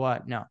say, you know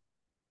what, no,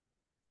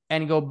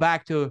 and go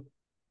back to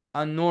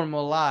a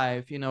normal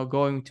life,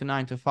 going to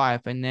 9 to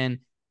 5. And then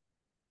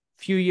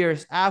few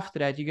years after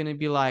that, you're going to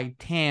be like,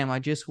 damn, I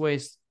just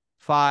waste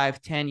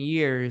 5-10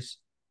 years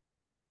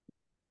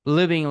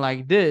living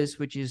like this,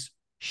 which is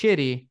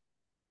shitty.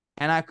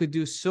 And I could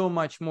do so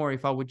much more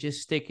if I would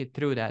just stick it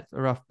through that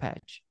rough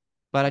patch.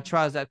 But I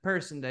trust that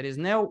person that is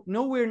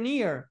nowhere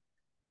near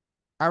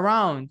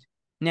around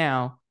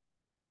now.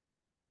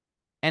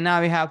 And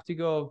now we have to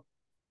go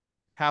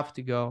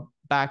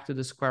back to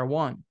the square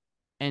one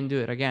and do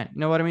it again. You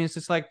know what I mean? It's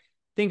just like,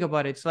 think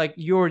about it. It's like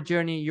your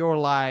journey, your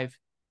life.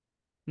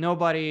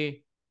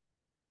 Nobody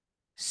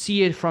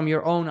see it from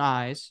your own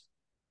eyes,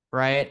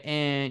 right?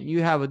 And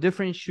you have a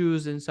different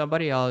shoes than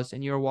somebody else,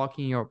 and you're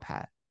walking your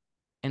path.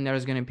 And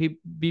there's going to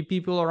be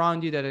people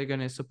around you that are going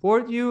to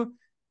support you.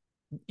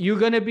 You're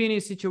going to be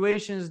in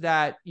situations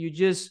that you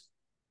just,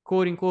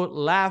 quote unquote,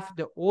 left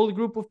the old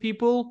group of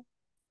people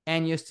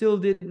and you still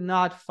did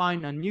not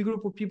find a new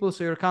group of people.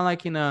 So you're kind of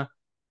like in a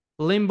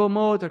limbo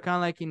mode or kind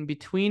of like in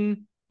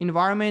between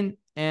environment.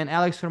 And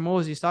Alex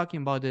Hormozy is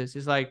talking about this.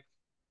 It's like,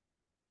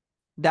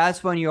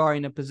 that's when you are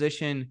in a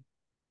position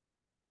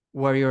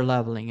where you're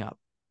leveling up,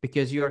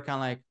 because you're kind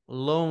of like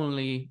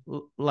lonely,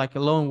 like a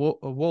lone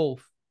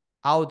wolf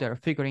out there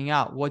figuring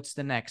out what's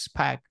the next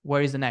pack,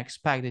 where is the next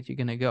pack that you're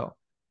going to go.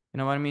 You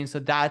know what I mean? So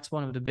that's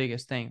one of the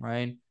biggest thing,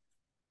 right?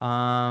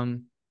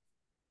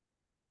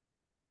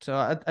 So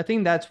I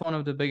think that's one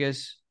of the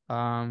biggest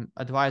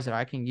advice that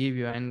I can give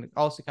you, and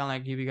also kind of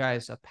like give you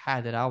guys a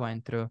path that I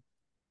went through.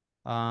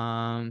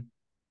 That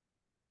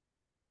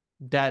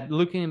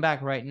looking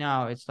back right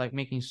now, it's like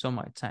making so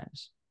much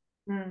sense.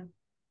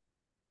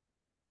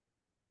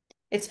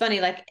 It's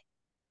funny, like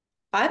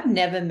I've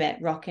never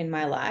met Rock in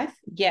my life,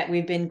 yet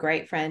we've been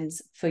great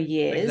friends for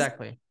years.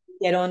 Exactly.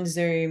 Get on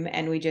Zoom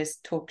and we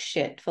just talk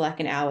shit for like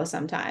an hour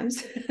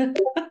sometimes.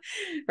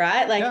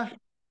 Right? Like, yeah.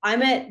 I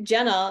met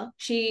Jenna.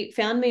 She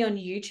found me on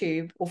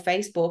YouTube or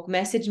Facebook,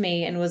 messaged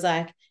me and was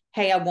like,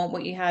 hey, I want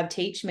what you have.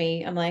 Teach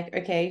me. I'm like,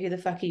 okay, who the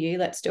fuck are you?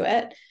 Let's do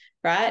it.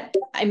 Right?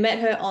 I met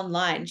her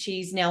online.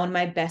 She's now one of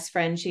my best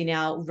friends. She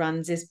now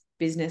runs this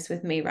business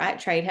with me, right?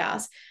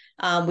 TRADEHOUSE.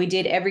 We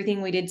did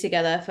everything we did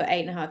together for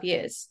 8.5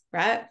 years,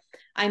 right?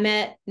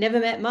 Never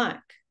met Mike,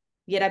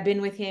 yet I've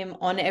been with him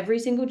on every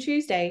single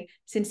Tuesday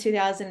since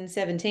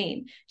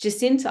 2017.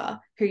 Jacinta,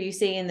 who you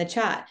see in the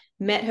chat,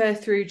 met her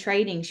through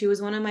trading. She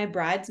was one of my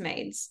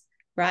bridesmaids,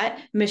 right?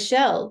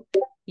 Michelle,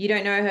 you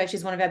don't know her.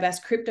 She's one of our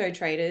best crypto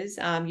traders,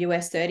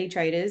 US 30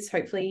 traders.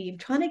 Hopefully you're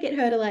trying to get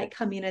her to like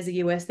come in as a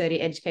US 30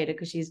 educator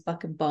because she's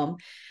fucking bomb.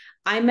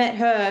 I met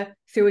her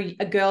through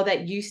a girl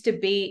that used to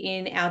be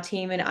in our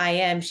team in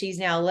IM. She's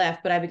now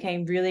left, but I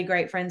became really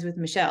great friends with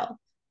Michelle,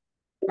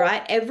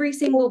 right? Every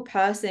single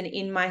person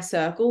in my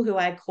circle who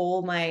I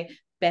call my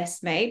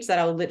best mates that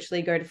I'll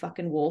literally go to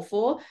fucking war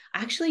for,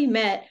 I actually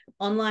met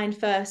online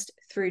first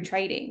through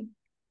trading,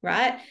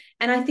 right?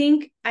 And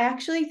I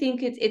actually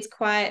think it's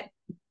quite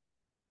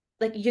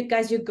like, you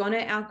guys, you're going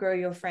to outgrow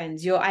your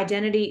friends. Your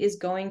identity is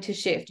going to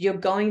shift. You're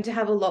going to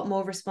have a lot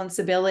more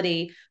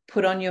responsibility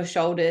put on your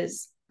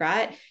shoulders,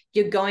 right?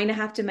 You're going to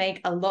have to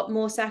make a lot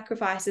more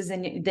sacrifices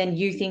than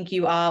you think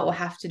you are or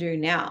have to do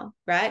now,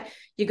 right?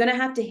 You're going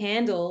to have to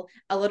handle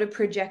a lot of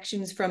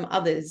projections from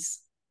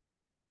others,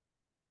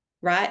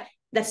 right?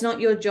 That's not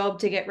your job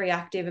to get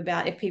reactive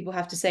about if people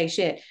have to say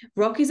shit.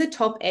 Rock is a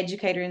top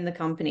educator in the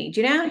company.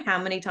 Do you know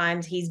how many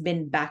times he's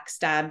been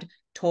backstabbed,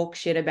 talk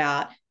shit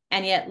about?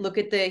 And yet look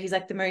at he's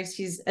like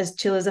he's as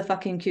chill as a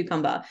fucking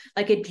cucumber.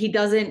 Like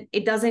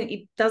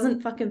it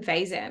doesn't fucking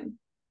phase him,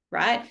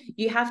 right?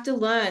 You have to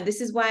learn.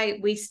 This is why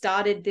we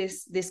started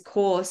this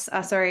course,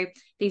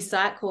 these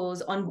site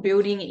calls on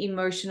building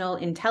emotional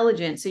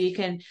intelligence, so you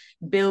can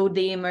build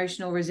the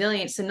emotional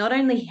resilience to not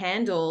only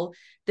handle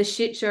the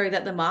shit show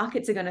that the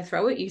markets are going to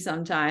throw at you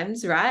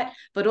sometimes, right?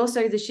 But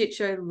also the shit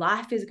show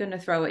life is going to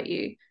throw at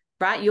you,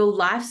 right? Your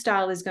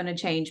lifestyle is going to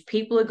change.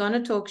 People are going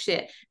to talk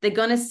shit. They're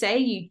going to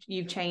say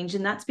you've changed,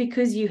 and that's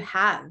because you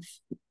have,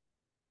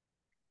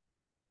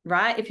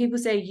 right? If people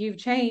say you've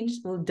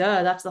changed, well,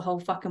 duh, that's the whole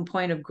fucking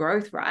point of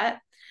growth, right?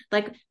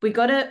 Like, we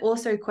got to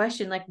also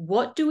question, like,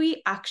 what do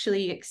we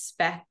actually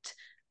expect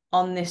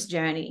on this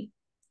journey,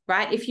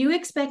 right? If you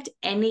expect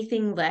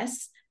anything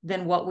less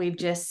than what we've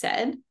just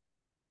said,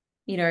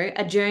 you know,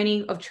 a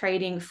journey of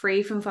trading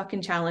free from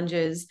fucking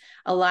challenges,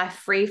 a life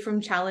free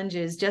from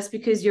challenges, just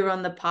because you're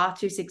on the path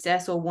to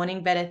success or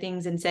wanting better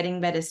things and setting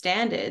better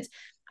standards,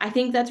 I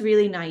think that's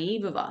really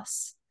naive of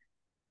us,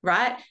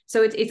 right?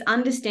 So it's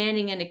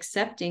understanding and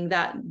accepting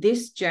that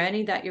this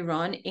journey that you're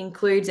on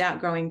includes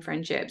outgrowing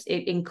friendships.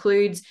 It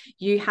includes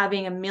you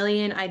having a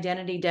million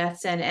identity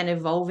deaths and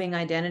evolving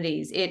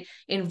identities. It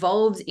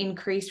involves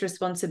increased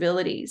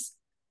responsibilities,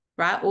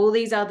 right? All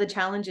these are the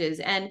challenges.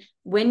 And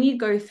when you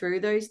go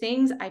through those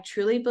things, I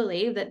truly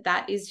believe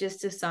that is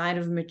just a sign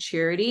of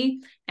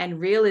maturity and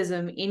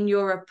realism in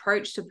your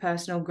approach to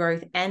personal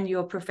growth and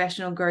your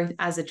professional growth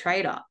as a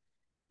trader,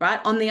 right?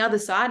 On the other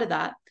side of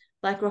that,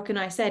 like Rock and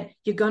I said,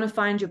 you're going to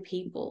find your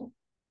people,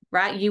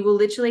 right? You will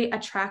literally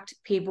attract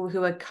people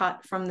who are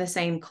cut from the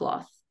same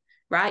cloth,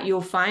 right?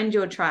 You'll find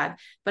your tribe.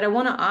 But I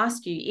want to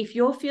ask you, if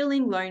you're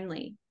feeling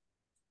lonely,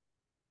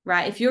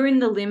 right? If you're in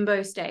the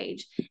limbo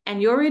stage and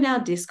you're in our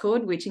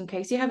Discord, which in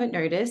case you haven't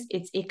noticed,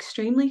 it's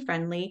extremely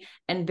friendly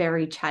and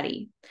very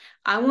chatty.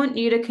 I want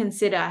you to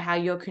consider how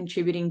you're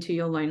contributing to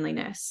your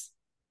loneliness.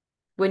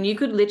 When you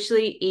could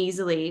literally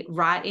easily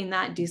write in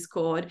that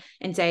Discord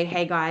and say,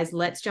 hey guys,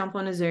 let's jump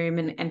on a Zoom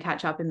and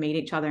catch up and meet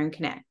each other and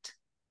connect.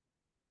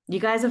 You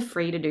guys are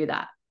free to do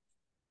that.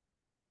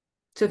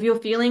 So if you're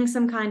feeling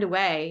some kind of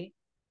way,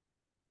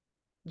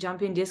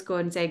 jump in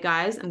Discord and say,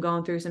 guys, I'm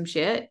going through some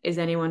shit. Is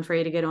anyone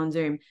free to get on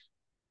Zoom?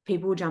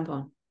 People will jump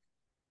on.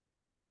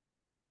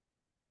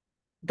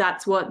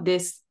 That's what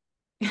this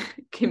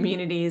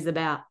community is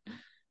about,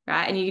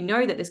 right? And you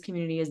know that this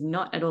community is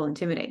not at all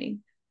intimidating.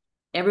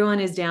 Everyone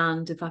is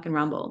down to fucking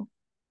rumble.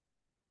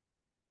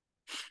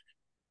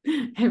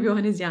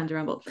 Everyone is down to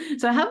rumble.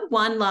 So I have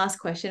one last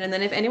question, and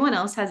then if anyone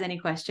else has any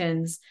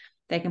questions,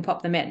 they can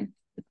pop them in.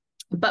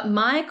 But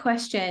my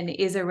question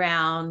is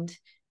around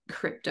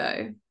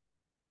crypto.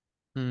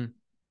 Can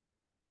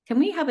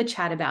we have a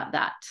chat about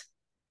that?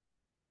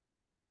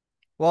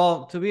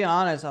 Well, to be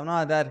honest, I'm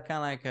not that kind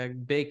of like a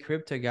big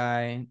crypto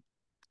guy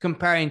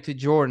comparing to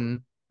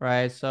Jordan,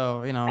 right?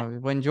 So, you know,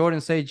 when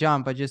Jordan say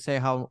jump, I just say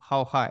how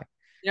high.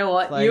 You know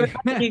what? Like... You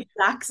are the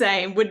exact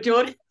same. What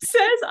Jordan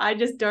says, I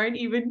just don't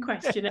even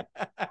question it.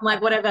 I'm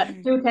like, whatever.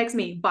 He'll text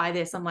me, buy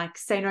this. I'm like,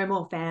 say no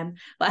more, fam.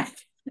 Like,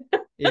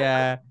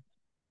 yeah.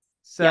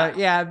 So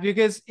yeah,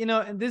 because you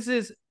know, and this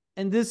is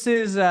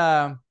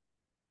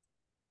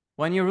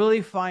when you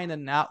really find a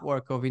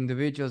network of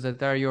individuals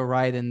that are your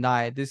ride and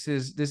die, this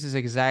is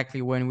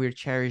exactly when we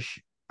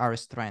cherish our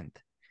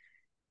strength.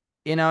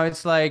 You know,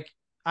 it's like,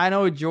 I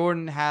know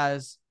Jordan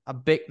has a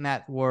big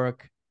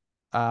network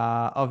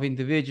of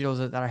individuals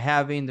that are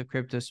having the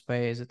crypto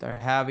space, that are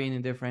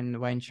having different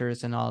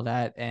ventures and all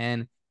that,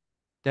 and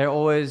they're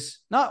always,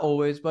 not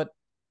always, but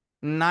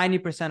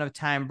 90% of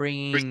time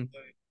bringing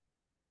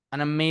an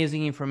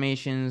amazing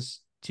informations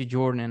to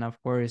Jordan,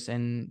 of course.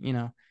 And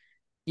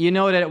you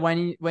know that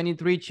when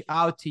it reach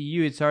out to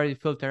you, it's already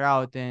filtered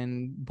out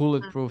and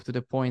bulletproof to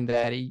the point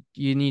that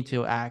you need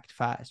to act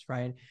fast,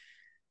 right?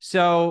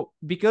 So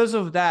because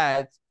of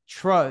that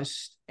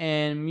trust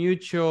and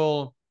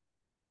mutual,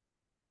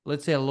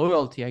 let's say,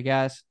 loyalty, I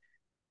guess,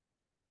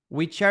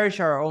 we cherish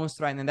our own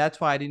strength. And that's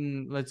why I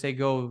didn't, let's say,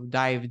 go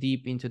dive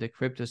deep into the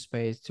crypto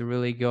space to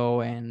really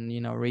go and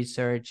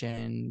research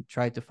and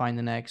try to find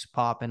the next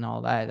pop and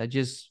all that. I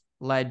just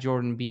let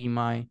Jordan be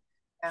my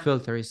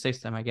filter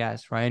system, I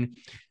guess, right?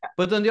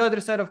 But on the other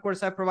side, of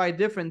course, I provide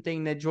different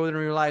thing that Jordan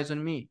relies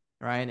on me,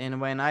 right? And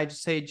when I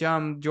just say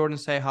jump, Jordan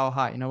say how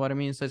high. You know what I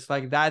mean? So it's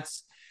like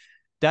that's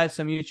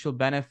a mutual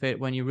benefit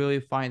when you really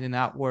find a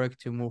network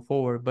to move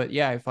forward. But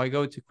yeah, if I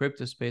go to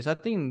crypto space, I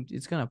think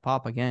it's gonna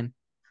pop again.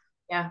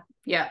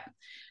 Yeah,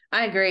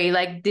 I agree.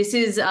 Like, this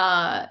is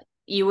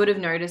you would have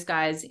noticed,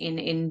 guys,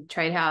 in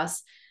Trade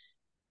House,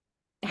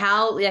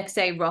 how, like,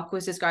 say ROK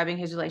was describing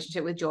his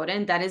relationship with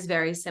Jordan, that is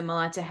very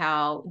similar to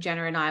how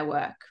Jenna and I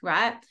work,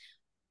 right?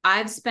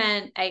 I've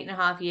spent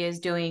 8.5 years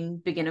doing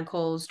beginner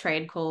calls,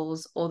 trade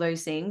calls, all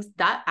those things.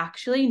 That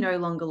actually no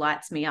longer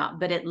lights me up,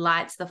 but it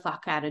lights the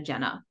fuck out of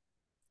Jenna.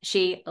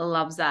 She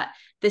loves that.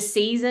 The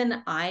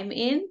season I'm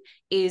in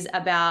is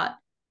about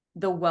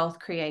the wealth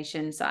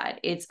creation side.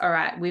 It's all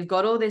right, we've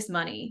got all this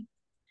money.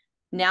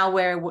 Now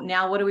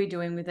what are we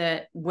doing with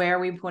it? Where are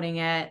we putting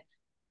it?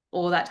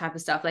 All that type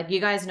of stuff. Like,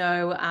 you guys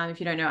know, if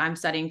you don't know, I'm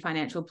studying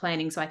financial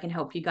planning, so I can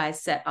help you guys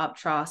set up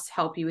trusts,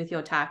 help you with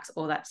your tax,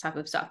 all that type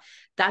of stuff.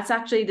 That's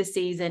actually the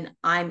season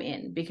I'm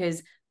in,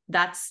 because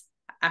that's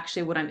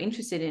actually what I'm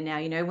interested in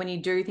now. When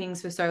you do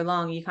things for so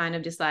long, you kind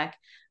of just like,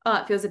 oh,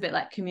 it feels a bit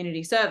like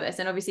community service.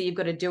 And obviously you've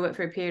got to do it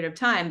for a period of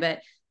time. But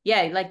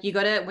yeah, like, you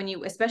got to, when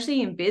you,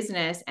 especially in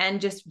business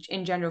and just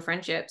in general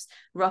friendships,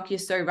 ROK, you're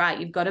so right.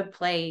 You've got to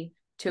play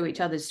to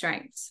each other's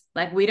strengths.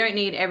 Like, we don't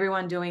need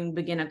everyone doing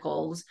beginner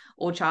calls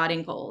or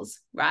charting calls,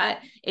 right?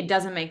 It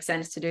doesn't make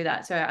sense to do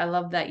that. So I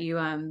love that you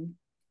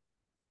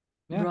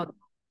brought to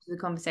the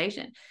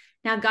conversation.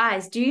 Now,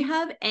 guys, do you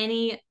have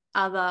any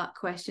other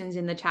questions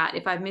in the chat?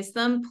 If I've missed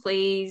them,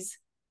 please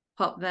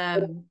pop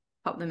them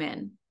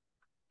in.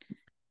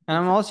 And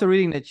I'm also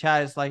reading the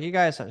chat. It's like, you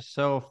guys are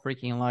so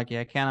freaking lucky.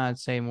 I cannot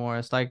say more.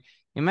 It's like,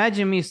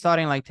 imagine me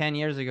starting like 10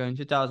 years ago in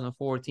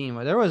 2014,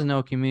 where there was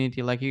no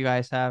community like you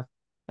guys have.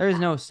 There is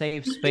no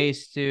safe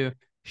space to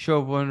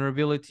show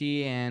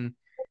vulnerability and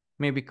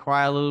maybe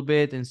cry a little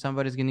bit, and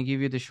somebody's going to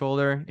give you the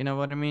shoulder. You know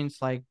what I mean?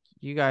 It's like,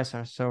 you guys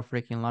are so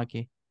freaking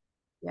lucky.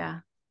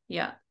 Yeah.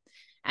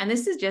 And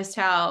this is just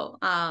how,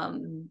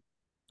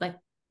 like,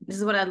 this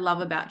is what I love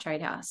about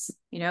Trade House.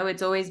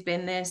 It's always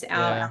been this.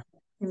 Our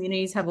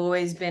communities have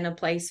always been a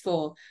place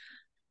for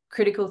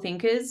critical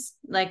thinkers.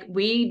 Like,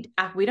 we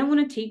don't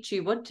want to teach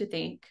you what to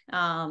think. We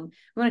want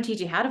to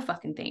teach you how to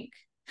fucking think.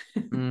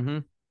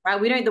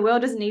 Right? The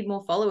world doesn't need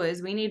more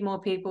followers. We need more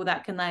people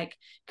that can, like,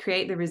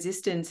 create the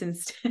resistance and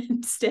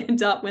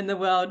stand up when the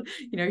world,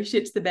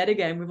 shits the bed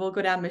again. We've all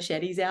got our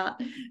machetes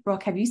out.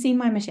 ROK, have you seen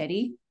my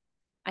machete?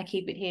 I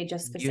keep it here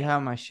just for you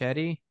have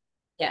machete?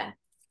 Yeah.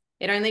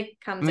 It only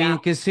comes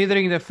out.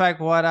 Considering the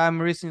fact what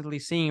I'm recently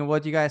seeing,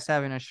 what you guys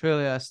have in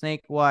Australia,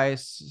 snake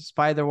wise,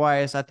 spider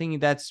wise, I think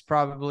that's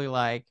probably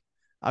like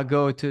a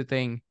go-to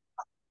thing.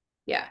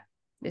 Yeah.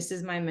 This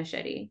is my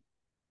machete.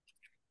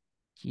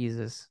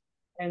 Jesus.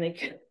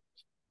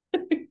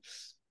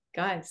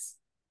 Guys,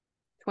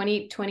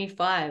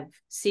 2025,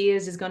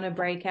 Sears is going to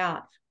break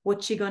out.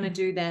 What's she going to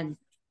do then?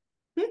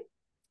 It's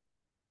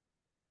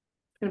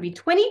going to be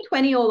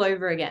 2020 all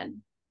over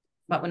again.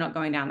 But we're not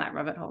going down that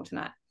rabbit hole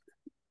tonight.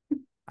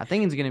 I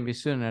think it's going to be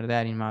sooner than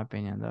that, in my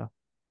opinion, though.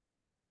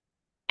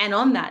 And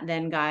on that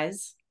then,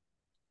 guys,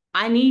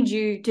 I need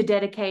you to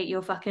dedicate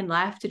your fucking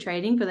life to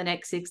trading for the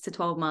next 6 to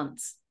 12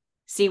 months.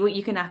 See what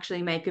you can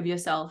actually make of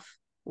yourself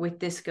with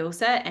this skill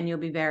set, and you'll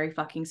be very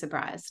fucking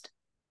surprised.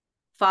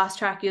 Fast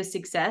track your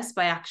success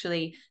by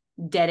actually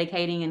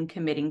dedicating and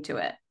committing to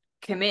it.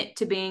 Commit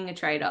to being a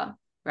trader,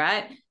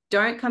 right?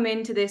 Don't come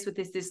into this with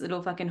this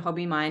little fucking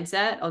hobby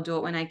mindset. I'll do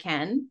it when I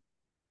can.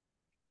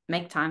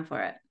 Make time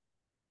for it.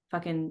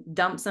 Fucking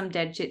dump some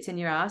dead shits in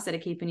your ass that are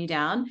keeping you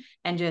down,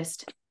 and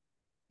just,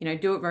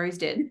 do what Rose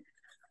did.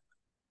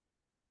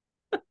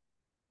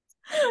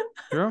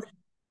 True.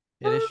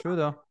 It is true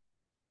though.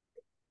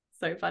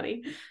 So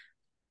funny.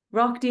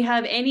 Rock, do you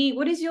have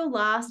what is your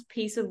last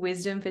piece of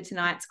wisdom for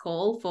tonight's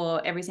call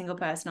for every single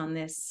person on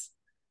this?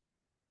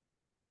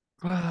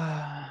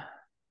 I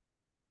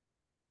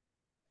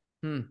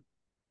mean,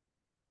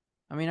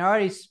 I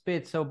already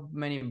spit so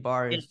many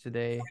bars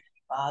today.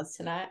 Bars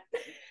tonight.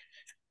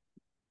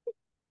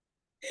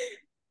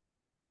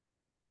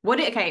 I'll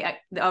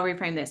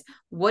reframe this.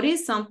 What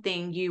is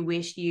something you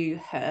wish you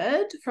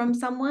heard from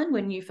someone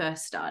when you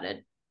first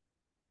started?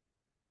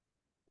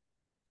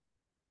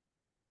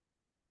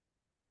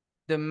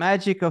 The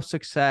magic of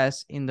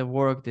success in the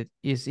work that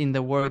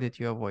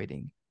you're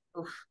avoiding.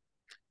 Oof.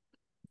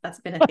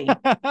 That's been a theme.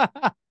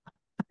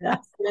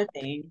 That's been a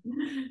theme.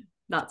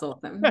 That's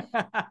awesome.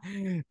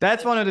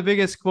 That's one of the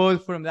biggest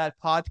quotes from that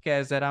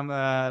podcast that I'm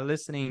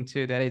listening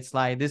to, that it's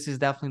like, this is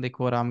definitely the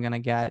quote I'm gonna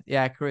get.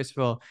 Yeah, Chris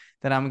will,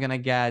 that I'm gonna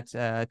get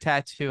a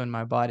tattoo on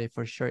my body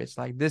for sure. It's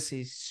like, this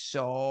is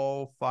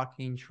so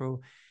fucking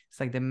true. It's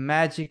like the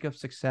magic of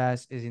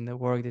success is in the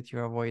work that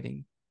you're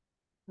avoiding.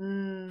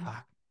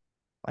 Fuck.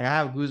 Like, I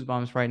have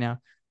goosebumps right now.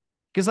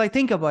 Because, like,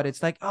 think about it.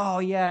 It's like, oh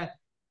yeah.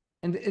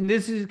 And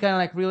this is kind of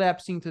like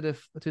relapsing to the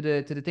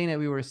thing that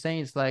we were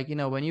saying. It's like,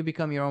 when you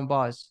become your own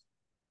boss,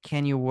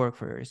 can you work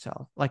for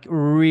yourself? Like,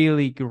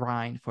 really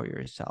grind for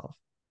yourself.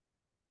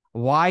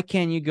 Why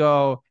can't you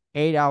go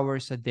 8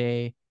 hours a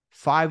day,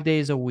 5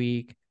 days a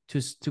week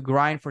to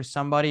grind for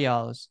somebody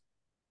else,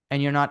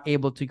 and you're not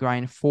able to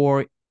grind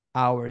 4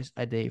 hours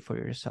a day for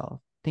yourself?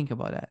 Think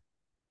about that.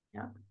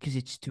 Yeah. Because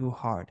it's too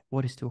hard.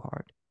 What is too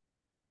hard?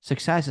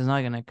 Success is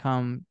not going to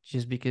come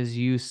just because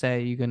you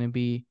say you're going to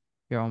be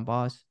your own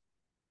boss.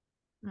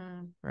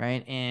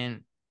 Right.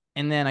 And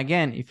then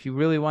again, if you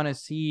really want to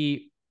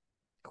see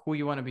who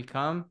you want to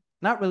become,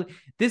 not really,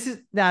 this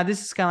is kind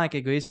of like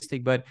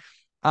egoistic, but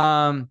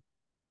I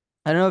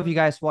don't know if you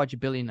guys watch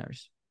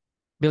Billions.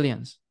 I've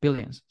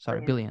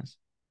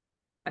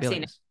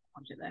seen it.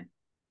 Watch it though.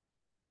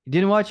 You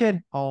didn't watch it?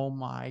 Oh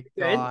my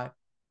God. Good.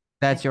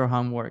 That's your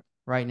homework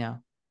right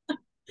now.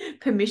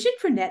 Permission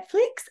for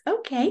Netflix?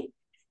 Okay.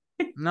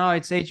 No,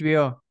 it's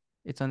HBO.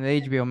 It's on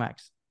the HBO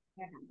Max.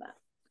 I have that.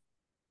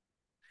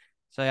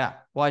 So yeah,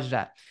 watch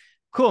that.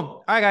 Cool.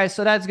 All right, guys.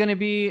 So that's going to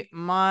be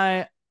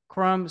my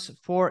crumbs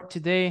for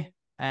today.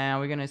 And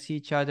we're going to see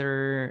each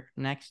other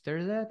next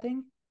Thursday, I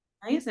think.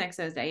 I think it's next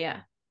Thursday.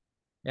 Yeah.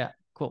 Yeah.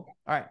 Cool.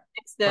 All right.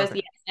 Next Thursday.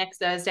 Yes, next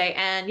Thursday.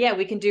 And yeah,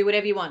 we can do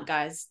whatever you want,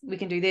 guys. We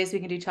can do this. We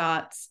can do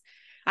charts.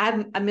 I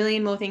have a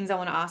million more things I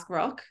want to ask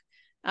Rock.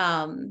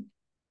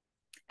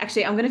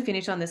 Actually, I'm going to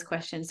finish on this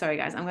question. Sorry,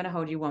 guys. I'm going to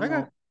hold you one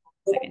more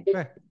second.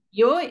 Okay.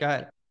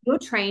 You're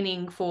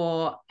training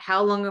for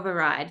how long of a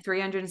ride?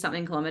 300 and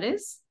something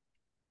kilometers?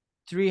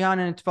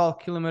 312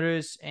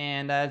 kilometers,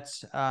 and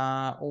that's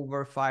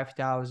over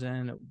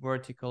 5,000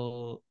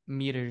 vertical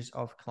meters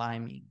of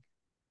climbing.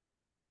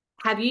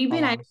 Have you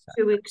been able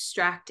to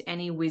extract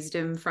any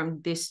wisdom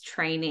from this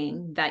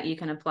training that you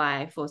can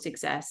apply for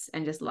success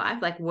and just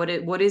life? Like, what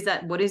is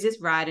that? What is this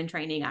ride and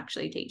training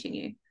actually teaching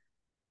you?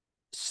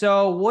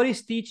 So what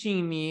is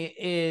teaching me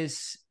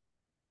is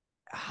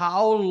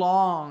how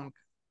long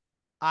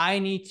I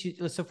need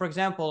to. So for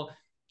example,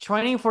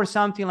 training for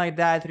something like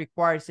that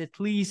requires at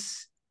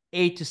least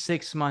 8 to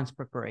 6 months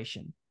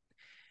preparation.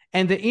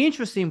 And the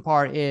interesting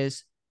part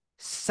is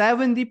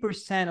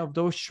 70% of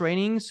those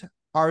trainings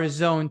are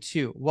zone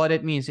 2. What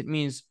it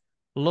means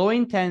low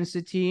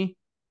intensity,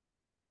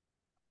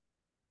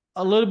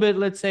 a little bit,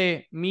 let's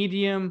say,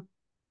 medium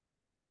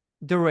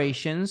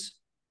durations.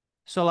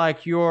 So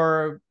like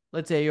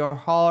let's say your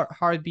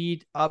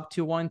heartbeat up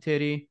to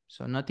 130,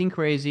 so nothing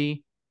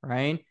crazy,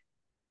 right?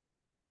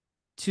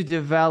 To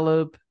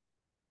develop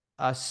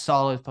a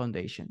solid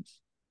foundations.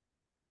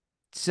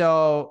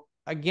 So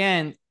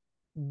again,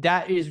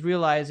 that is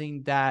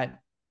realizing that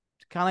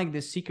kind of like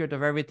the secret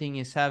of everything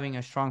is having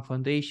a strong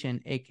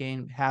foundation,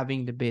 aka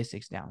having the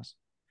basics down.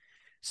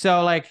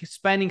 So like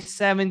spending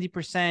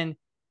 70%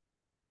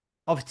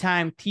 of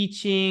time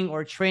teaching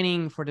or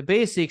training for the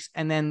basics,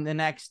 and then the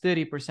next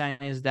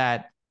 30% is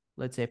that,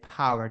 let's say,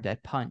 power,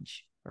 that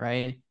punch,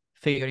 right?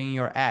 Figuring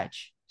your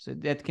edge. So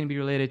that can be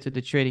related to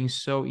the trading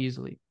so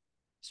easily.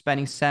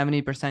 Spending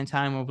 70%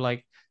 time of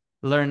like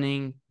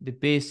learning the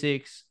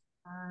basics,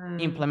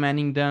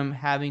 implementing them,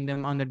 having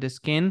them under the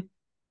skin,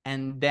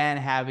 and then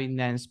having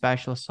that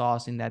special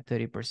sauce in that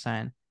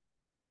 30%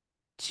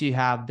 to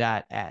have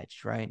that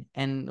edge, right?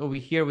 And over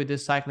here with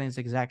this cycling, it's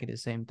exactly the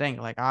same thing.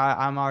 Like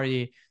I'm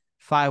already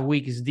 5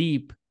 weeks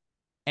deep,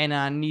 and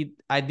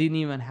I didn't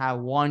even have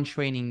one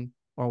training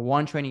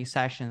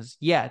sessions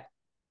yet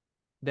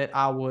that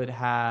I would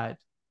have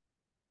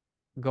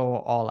go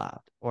all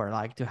out, or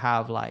like to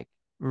have like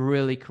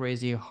really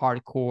crazy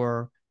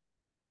hardcore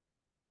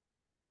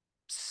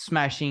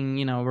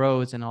smashing,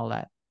 roads and all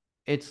that.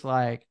 It's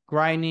like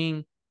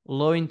grinding,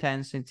 low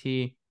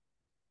intensity,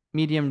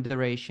 medium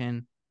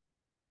duration,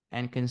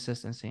 and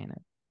consistency in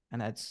it.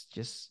 And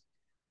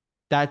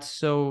that's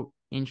so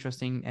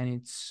interesting, and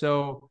it's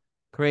so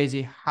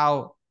crazy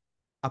how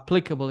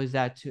applicable is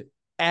that to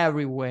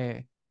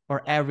everywhere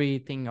or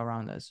everything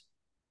around us.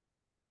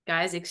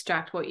 Guys,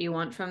 extract what you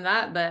want from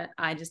that, but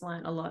I just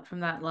learned a lot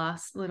from that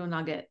last little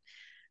nugget.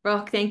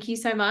 Rock, thank you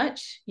so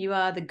much. You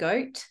are the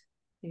goat.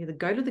 You're the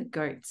goat of the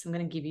goats. I'm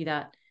going to give you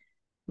that,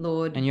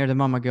 Lord. And you're the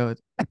mama goat.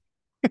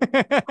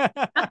 The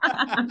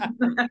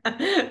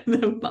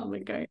mama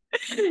goat.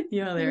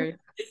 You're hilarious.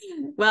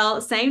 Well,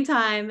 same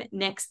time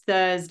next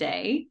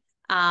Thursday.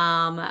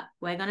 We're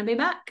going to be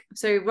back.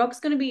 So Rock's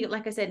going to be,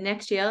 like I said,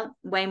 next year,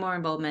 way more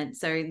involvement.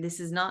 So this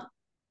is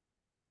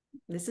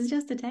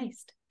just a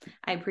taste.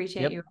 I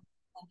appreciate you.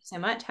 Thank you so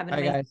much. Have an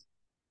amazing. Bye, guys.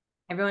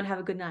 Everyone have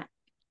a good night.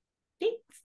 Thanks.